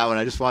up on that one.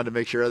 I just wanted to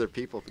make sure other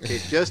people,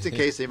 just in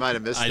case they might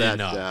have missed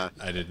that.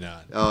 I did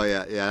not. Oh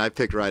yeah. And I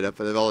picked right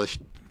up on all this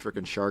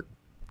freaking shark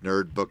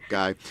nerd book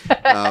guy.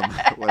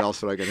 What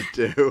else was I going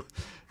to do?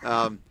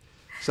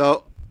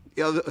 So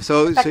it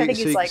sounds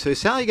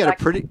like you got a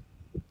pretty.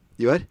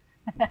 You what?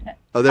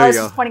 Oh, there you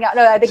go. I was pointing out.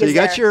 No, I think so it's you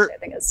got there. your. I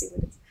think it's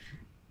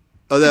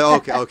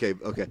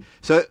Okay.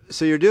 So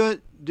you're doing.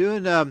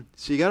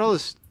 So you got all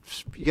this.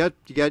 You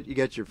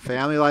got your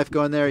family life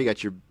going there. You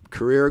got your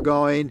career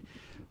going.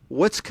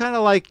 What's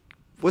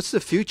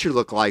the future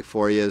look like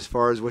for you as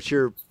far as where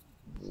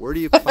do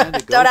you plan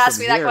to go? Don't ask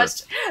me here? that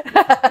question.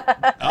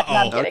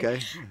 Uh-oh. No, I'm kidding.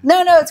 Okay.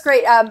 No, it's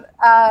great. I'm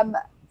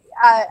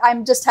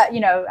just,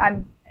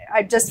 I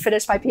just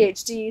finished my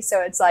PhD,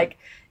 so it's like,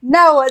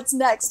 now what's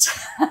next?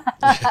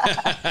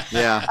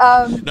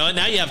 Yeah. No,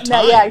 now you have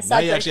time. No, yeah,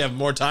 exactly. Now you actually have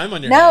more time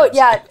on your hands.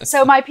 Yeah.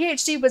 So my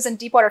PhD was in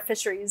deep water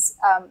fisheries.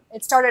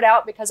 It started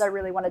out because I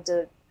really wanted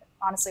to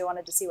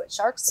see what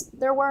sharks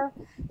there were,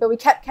 but we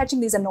kept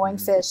catching these annoying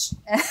fish.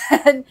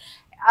 And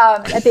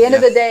at the end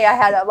of the day, I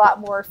had a lot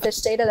more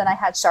fish data than I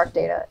had shark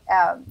data.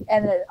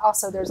 And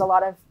also there's a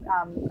lot of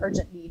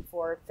urgent need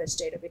for fish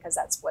data because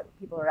that's what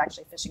people are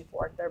actually fishing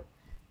for.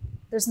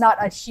 There's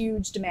not a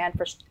huge demand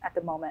at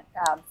the moment.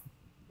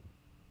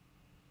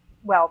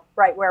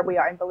 Right where we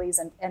are in Belize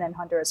and in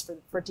Honduras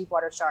for deep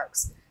water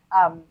sharks.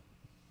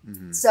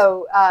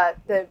 So,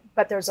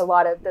 but there's a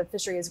lot of, the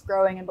fishery is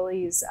growing in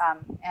Belize,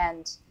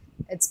 and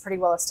it's pretty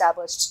well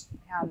established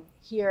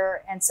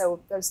here. And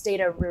so those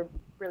data were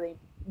really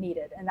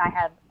needed, and I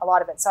had a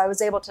lot of it. So I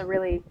was able to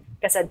really,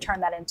 like I said, turn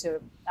that into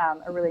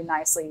a really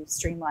nicely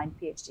streamlined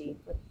PhD.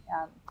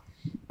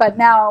 But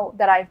now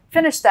that I've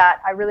finished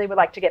that, I really would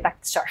like to get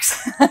back to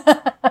sharks.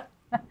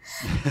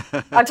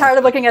 I'm tired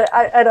of looking at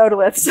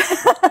otoliths.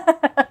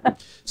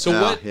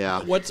 So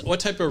what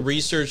type of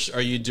research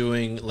are you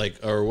doing,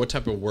 or what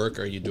type of work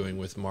are you doing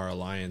with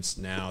MarAlliance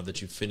now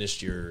that you've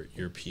finished your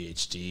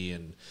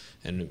PhD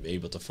and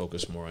able to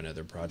focus more on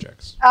other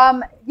projects?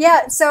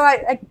 So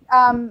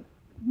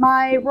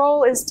my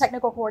role is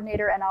technical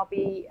coordinator, and I'll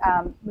be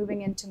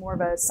moving into more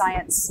of a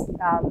science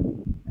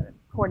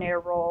coordinator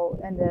role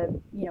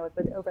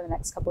over the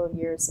next couple of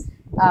years.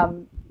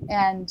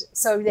 And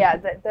so, yeah,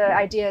 the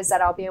idea is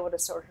that I'll be able to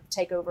sort of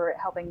take over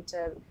helping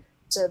to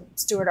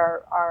steward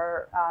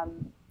our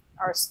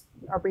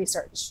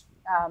research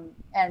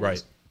and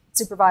right.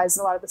 supervise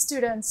a lot of the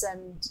students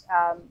and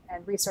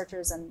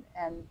researchers and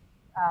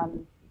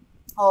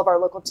all of our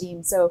local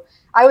teams. So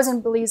I was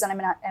in Belize and I'm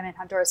in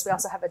Honduras. We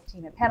also have a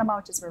team in Panama,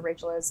 which is where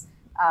Rachel is.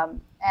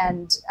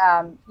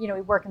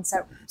 We work in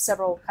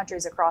several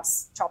countries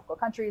across tropical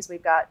countries.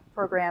 We've got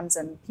programs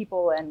and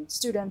people and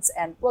students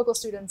and local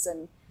students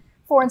and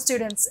foreign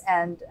students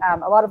and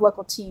a lot of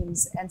local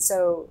teams. And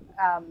so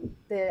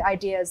the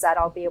idea is that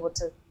I'll be able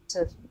to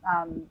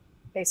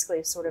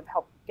basically sort of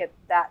help get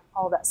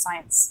all that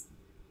science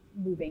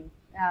moving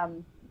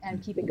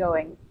and keep it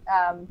going.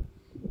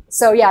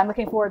 So yeah, I'm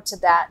looking forward to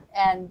that,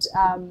 and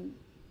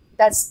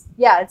it's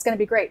going to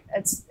be great.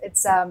 It's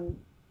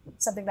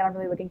something that I'm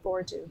really looking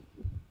forward to.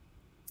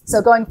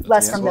 So going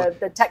less from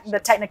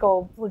the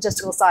technical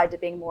logistical side to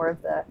being more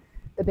of the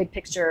big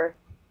picture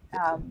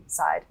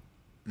side.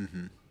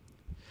 Mm-hmm.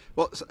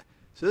 Well, so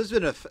this has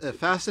been a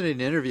fascinating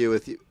interview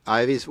with you,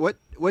 Ivy.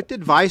 What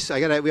advice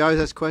we always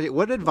ask questions.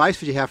 What advice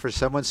would you have for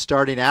someone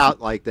starting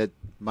out like that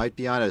might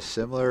be on a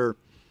similar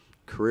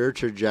career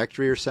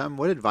trajectory or something?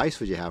 What advice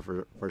would you have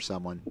for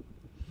someone?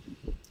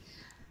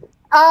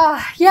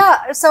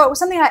 So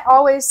something I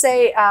always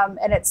say,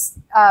 and it's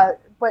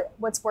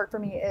what's worked for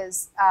me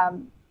is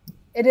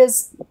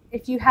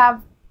if you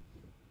have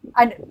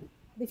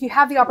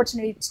the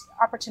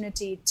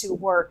opportunity to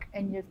work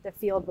in the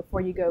field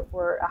before you go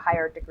for a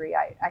higher degree,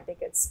 I think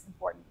it's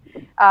important.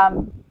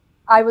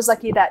 I was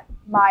lucky that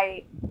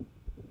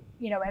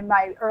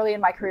early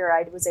in my career,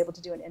 I was able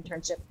to do an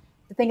internship.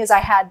 The thing is,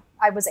 I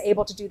was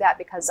able to do that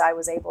because I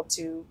was able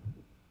to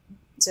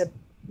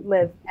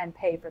live and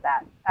pay for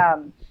that.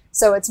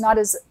 So it's not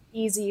as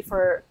easy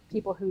for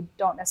people who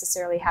don't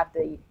necessarily have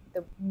the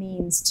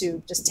means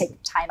to just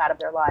take time out of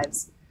their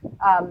lives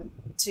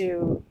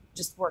to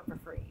just work for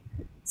free.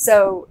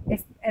 So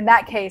if in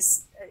that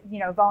case,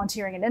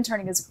 volunteering and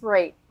interning is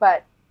great,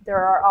 but there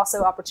are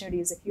also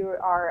opportunities if you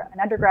are an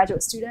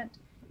undergraduate student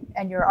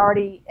and you're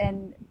already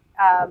in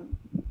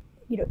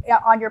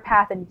on your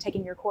path and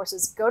taking your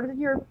courses, go to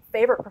your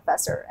favorite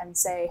professor and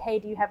say, hey,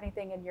 do you have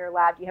anything in your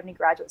lab? Do you have any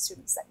graduate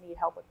students that need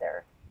help with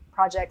their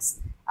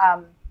projects?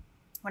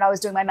 When I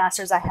was doing my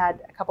master's, I had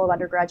a couple of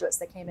undergraduates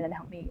that came in and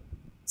helped me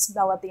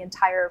smell up the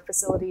entire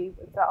facility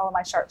with all of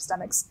my sharp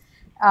stomachs.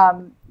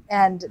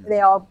 And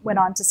they all went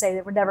on to say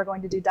that we're never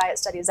going to do diet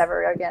studies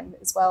ever again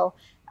as well.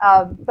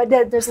 But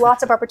there's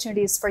lots of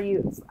opportunities for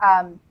you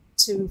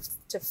to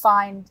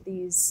find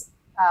these,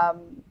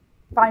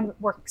 find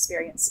work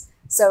experience.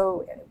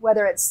 So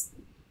whether it's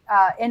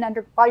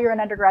while you're an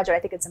undergraduate, I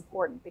think it's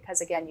important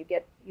because again,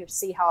 you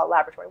see how a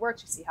laboratory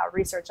works, you see how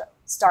research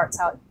starts,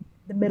 how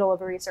the middle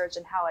of a research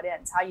and how it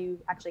ends, how you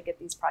actually get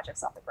these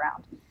projects off the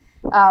ground.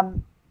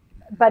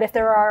 But if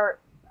there are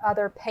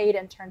other paid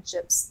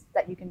internships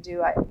that you can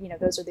do,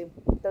 those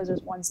are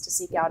ones to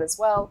seek out as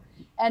well.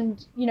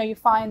 And you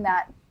find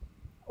that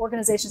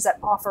organizations that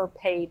offer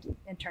paid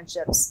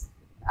internships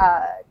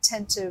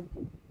tend to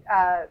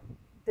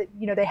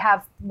they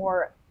have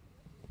more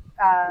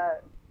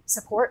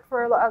support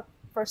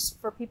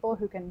for people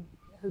who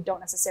don't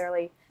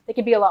necessarily. They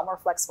can be a lot more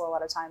flexible a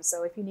lot of times.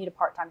 So if you need a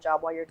part-time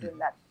job while you're doing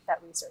that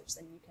research,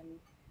 then you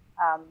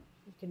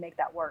can make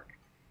that work.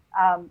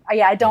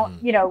 I don't.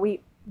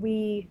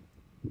 We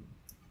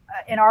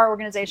in our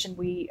organization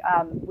we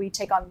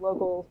take on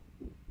local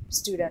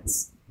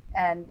students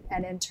and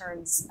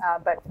interns,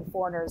 but for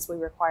foreigners we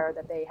require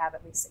that they have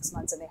at least 6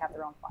 months and they have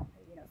their own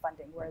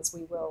funding. Whereas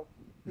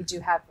we do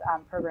have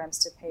programs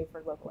to pay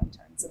for local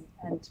interns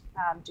and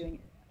doing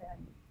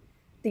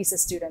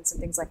thesis students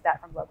and things like that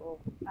from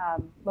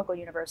local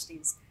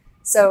universities.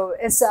 So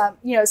it's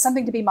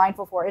something to be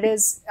mindful for. It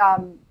is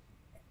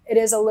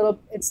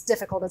it's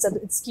difficult.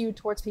 It's skewed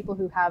towards people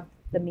who have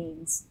the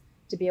means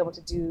to be able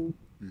to do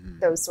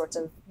those sorts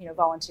of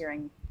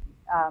volunteering.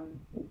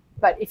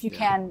 But if you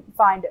can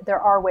find, there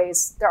are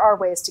ways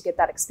to get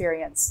that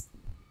experience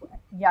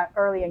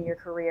early in your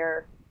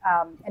career.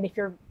 And if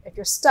you're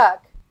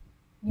stuck,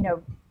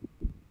 you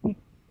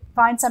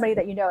find somebody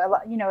that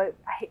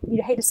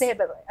I hate to say it,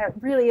 but it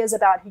really is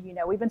about who you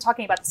know. We've been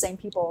talking about the same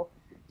people,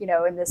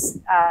 in this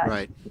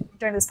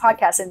during this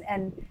podcast,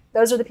 and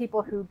those are the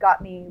people who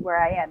got me where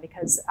I am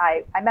because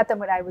I met them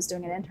when I was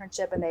doing an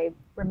internship, and they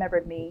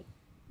remembered me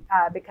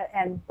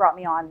and brought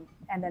me on,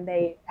 and then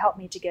they helped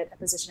me to get a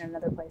position in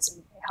another place,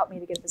 and helped me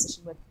to get a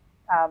position with,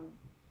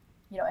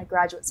 in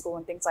graduate school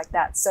and things like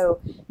that. So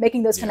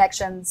making those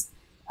connections.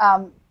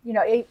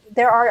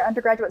 There are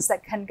undergraduates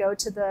that can go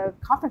to the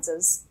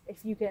conferences.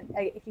 If you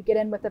get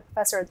in with a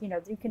professor,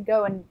 you can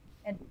go and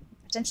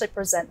potentially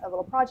present a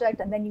little project,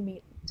 and then you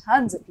meet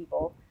tons of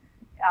people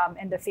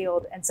in the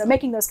field. And so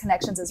making those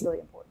connections is really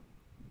important.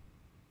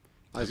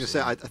 I was going to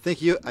say,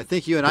 I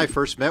think you and I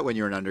first met when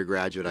you were an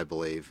undergraduate, I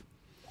believe.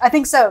 I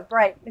think so.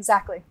 Right.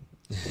 Exactly.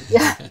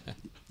 Yeah.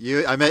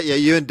 You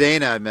and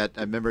Dana I met.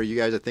 I remember you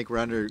guys. I think were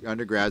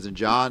undergrads, and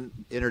John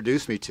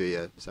introduced me to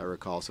you, as I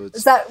recall. So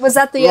was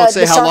that the? We won't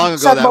say how long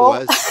ago that bowl?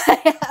 was.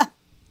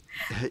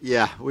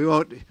 Yeah, we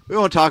won't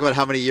talk about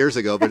how many years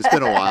ago, but it's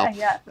been a while.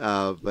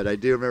 Yeah. But I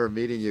do remember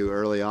meeting you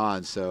early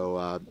on.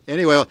 So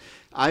anyway,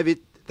 Ivy,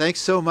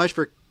 thanks so much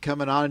for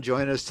coming on and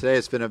joining us today.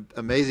 It's been an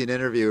amazing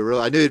interview.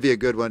 Really, I knew it'd be a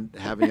good one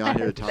having you on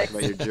here to talk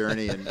about your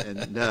journey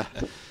and.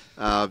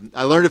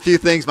 I learned a few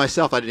things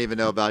myself I didn't even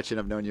know about you, and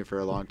I've known you for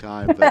a long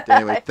time. But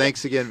anyway,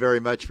 thanks again very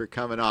much for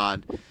coming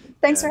on.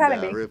 Thanks for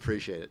having me. I really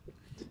appreciate it.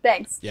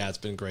 Thanks. Yeah, it's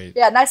been great.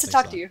 Yeah, nice to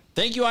talk to you.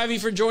 Thank you, Ivy,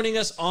 for joining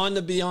us on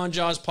the Beyond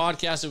Jaws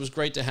podcast. It was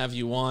great to have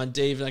you on.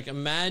 Dave,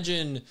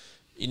 imagine,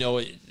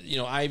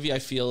 Ivy, I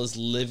feel, is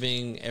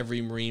living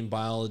every marine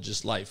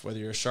biologist's life. Whether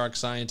you're a shark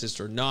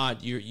scientist or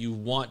not, you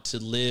want to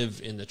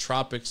live in the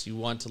tropics. You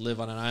want to live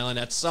on an island.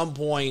 At some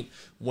point,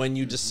 when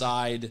you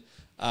decide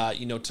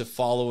to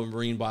follow a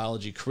marine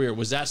biology career.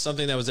 Was that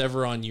something that was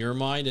ever on your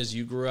mind as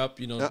you grew up,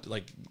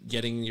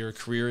 getting your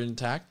career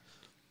intact?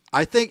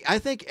 I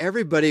think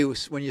everybody,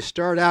 when you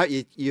start out,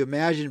 you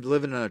imagine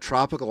living on a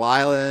tropical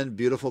island,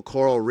 beautiful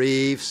coral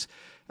reefs,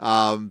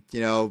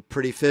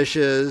 pretty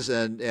fishes,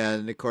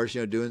 and of course,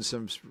 doing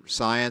some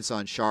science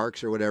on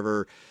sharks or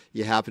whatever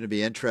you happen to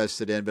be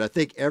interested in. But I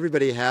think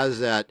everybody has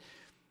that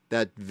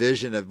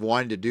vision of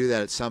wanting to do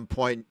that at some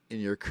point in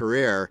your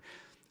career.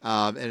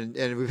 And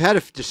we've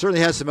certainly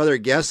had some other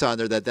guests on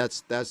there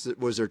that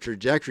was their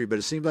trajectory, but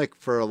it seemed like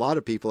for a lot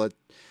of people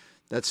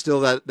that's still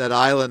that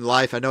island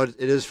life. I know it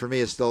is for me.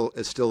 It's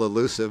still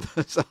elusive,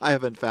 so I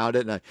haven't found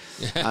it, and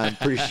I'm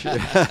pretty sure.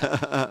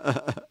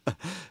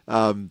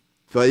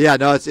 But yeah,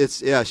 no,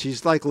 it's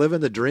she's like living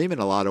the dream in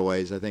a lot of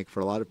ways. I think for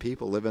a lot of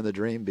people, living the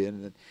dream,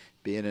 being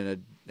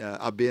on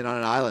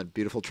an island,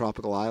 beautiful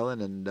tropical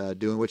island, and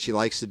doing what she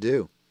likes to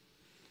do.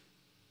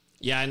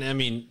 Yeah, and I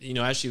mean,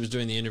 as she was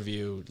doing the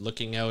interview,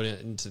 looking out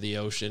into the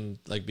ocean,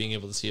 like being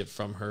able to see it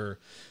from her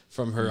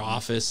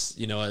office,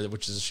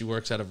 which is she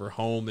works out of her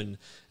home, and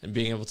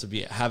being able to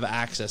have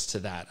access to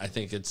that, I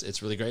think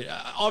it's really great.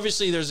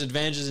 Obviously, there's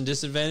advantages and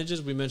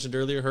disadvantages. We mentioned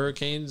earlier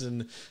hurricanes,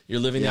 and you're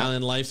living the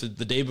island life. The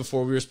day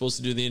before we were supposed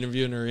to do the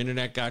interview, and her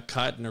internet got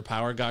cut and her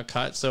power got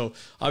cut. So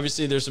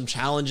obviously, there's some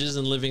challenges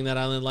in living that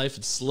island life.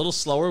 It's a little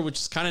slower, which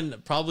is kind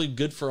of probably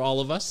good for all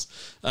of us,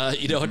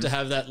 to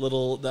have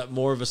that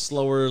more of a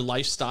slower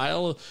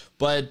lifestyle.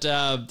 But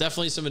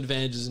definitely some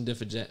advantages and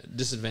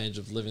disadvantages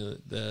of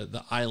living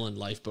the island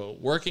life.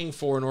 But working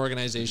for an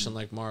organization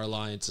like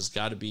MarAlliance has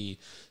got to be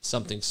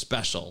something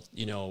special.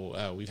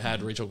 We've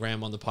had Rachel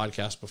Graham on the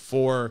podcast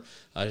before.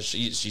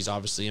 She's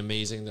obviously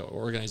amazing. The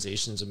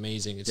organization's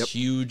amazing. It's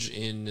huge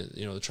in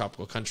the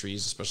tropical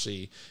countries,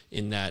 especially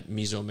in that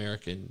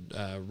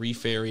Mesoamerican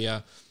reef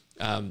area.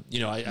 I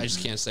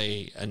just can't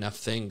say enough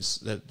things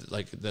that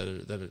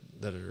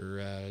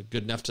are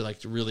good enough to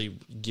really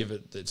give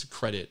it its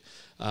credit,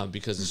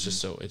 because it's just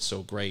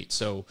so great.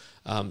 So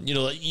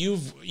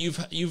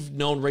you've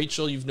known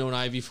Rachel, you've known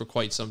Ivy for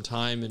quite some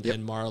time, and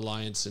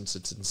MarAlliance since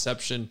its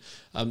inception.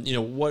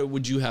 What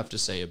would you have to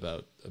say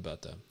about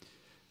them?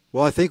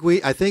 Well, I think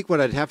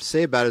what I'd have to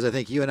say about it is I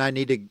think you and I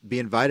need to be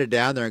invited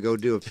down there and go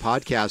do a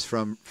podcast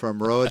from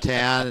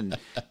Roatan, and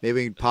maybe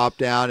we can pop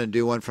down and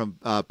do one from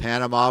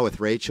Panama with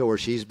Rachel, where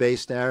she's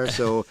based there.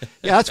 So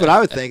yeah, that's what I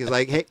would think. Is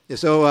like, hey,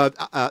 so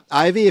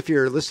Ivy, if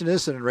you're listening to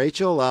this, and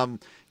Rachel,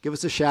 give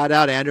us a shout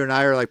out. Andrew and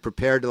I are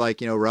prepared to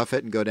rough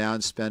it and go down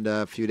and spend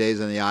a few days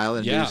on the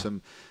island,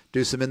 and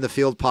do some in the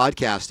field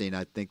podcasting.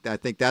 I think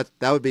that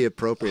would be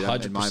appropriate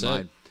 100%. In my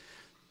mind.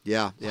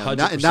 Yeah.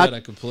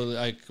 100%.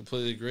 I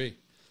completely agree.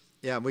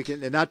 Yeah, we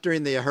can, and not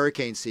during the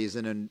hurricane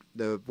season, and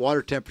the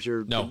water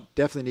temperature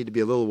definitely need to be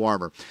a little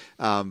warmer.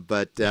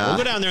 But we'll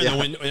go down there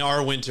in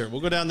our winter.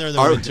 We'll go down there in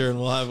the winter, and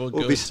we'll have a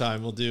good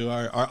time. We'll do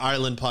our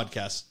island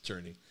podcast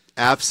journey.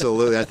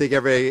 Absolutely, I think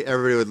everybody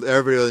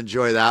would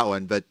enjoy that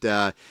one. But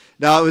no,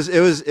 it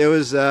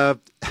was a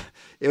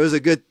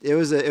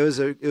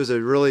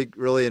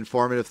really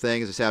informative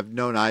thing. As I say, I've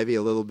known Ivy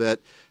a little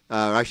bit.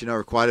 Actually know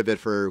her quite a bit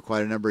for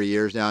quite a number of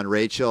years now, and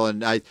Rachel.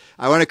 And I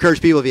want to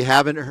encourage people, if you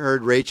haven't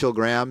heard Rachel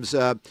Graham's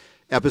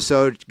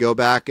episode, go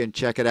back and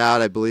check it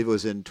out. I believe it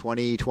was in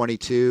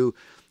 2022.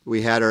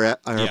 We had her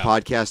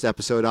podcast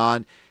episode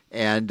on,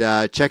 and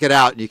check it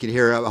out. And you can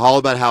hear all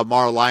about how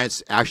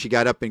MarAlliance actually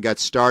got up and got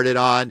started,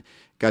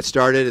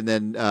 and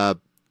then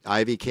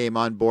Ivy came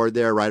on board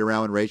there right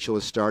around when Rachel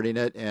was starting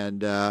it.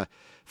 And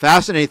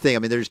fascinating thing. I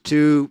mean, there's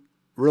two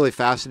really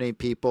fascinating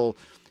people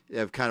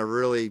have kind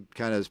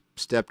of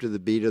stepped to the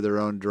beat of their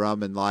own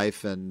drum in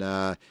life, and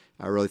I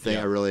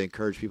really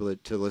encourage people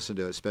to listen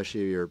to it,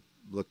 especially if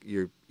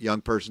you're a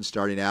young person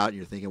starting out and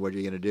you're thinking, what are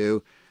you going to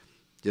do?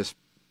 Just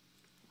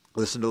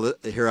listen to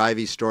hear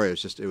Ivy's story.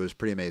 It was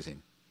pretty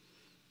amazing.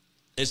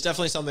 It's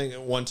definitely something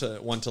one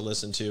to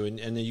listen to,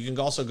 and you can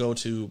also go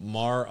to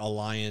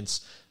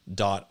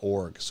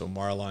MarAlliance.org. So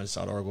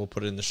MarAlliance.org. We'll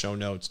put it in the show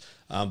notes.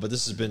 But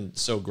this has been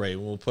so great.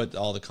 We'll put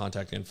all the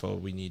contact info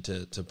we need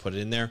to put it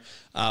in there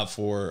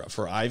for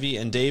Ivy.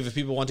 And Dave, if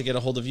people want to get a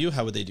hold of you,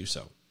 how would they do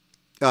so?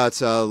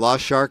 It's a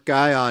Lost Shark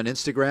Guy on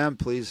Instagram.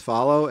 Please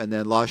follow. And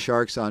then Lost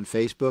Sharks on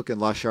Facebook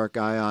and Lost Shark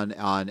Guy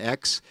on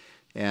X.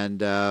 And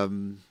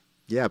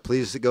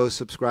please go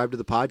subscribe to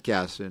the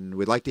podcast. And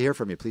we'd like to hear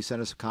from you. Please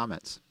send us some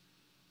comments.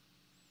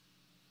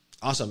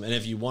 Awesome. And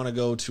if you want to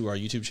go to our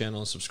YouTube channel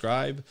and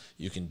subscribe,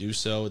 you can do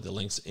so. The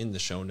link's in the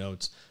show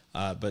notes.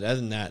 But other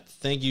than that,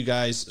 thank you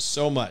guys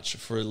so much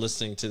for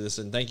listening to this.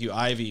 And thank you,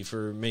 Ivy,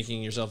 for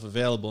making yourself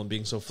available and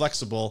being so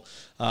flexible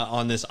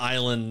on this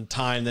island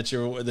time that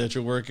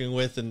you're working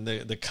with, and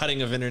the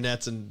cutting of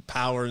internets and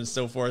power and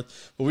so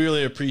forth. But we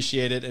really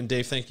appreciate it. And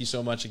Dave, thank you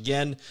so much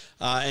again.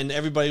 And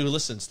everybody who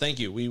listens, thank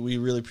you. We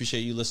really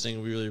appreciate you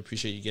listening. We really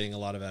appreciate you getting a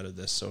lot out of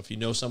this. So if you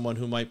know someone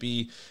who might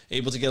be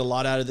able to get a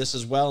lot out of this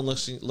as well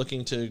and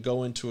looking to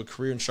go into a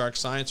career in shark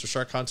science or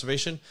shark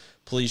conservation,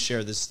 please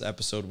share this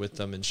episode with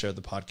them and share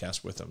the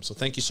podcast with them. So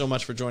thank you so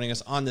much for joining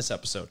us on this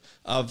episode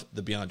of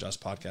the Beyond Jaws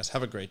podcast.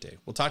 Have a great day.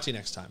 We'll talk to you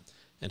next time,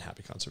 and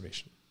happy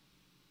conservation.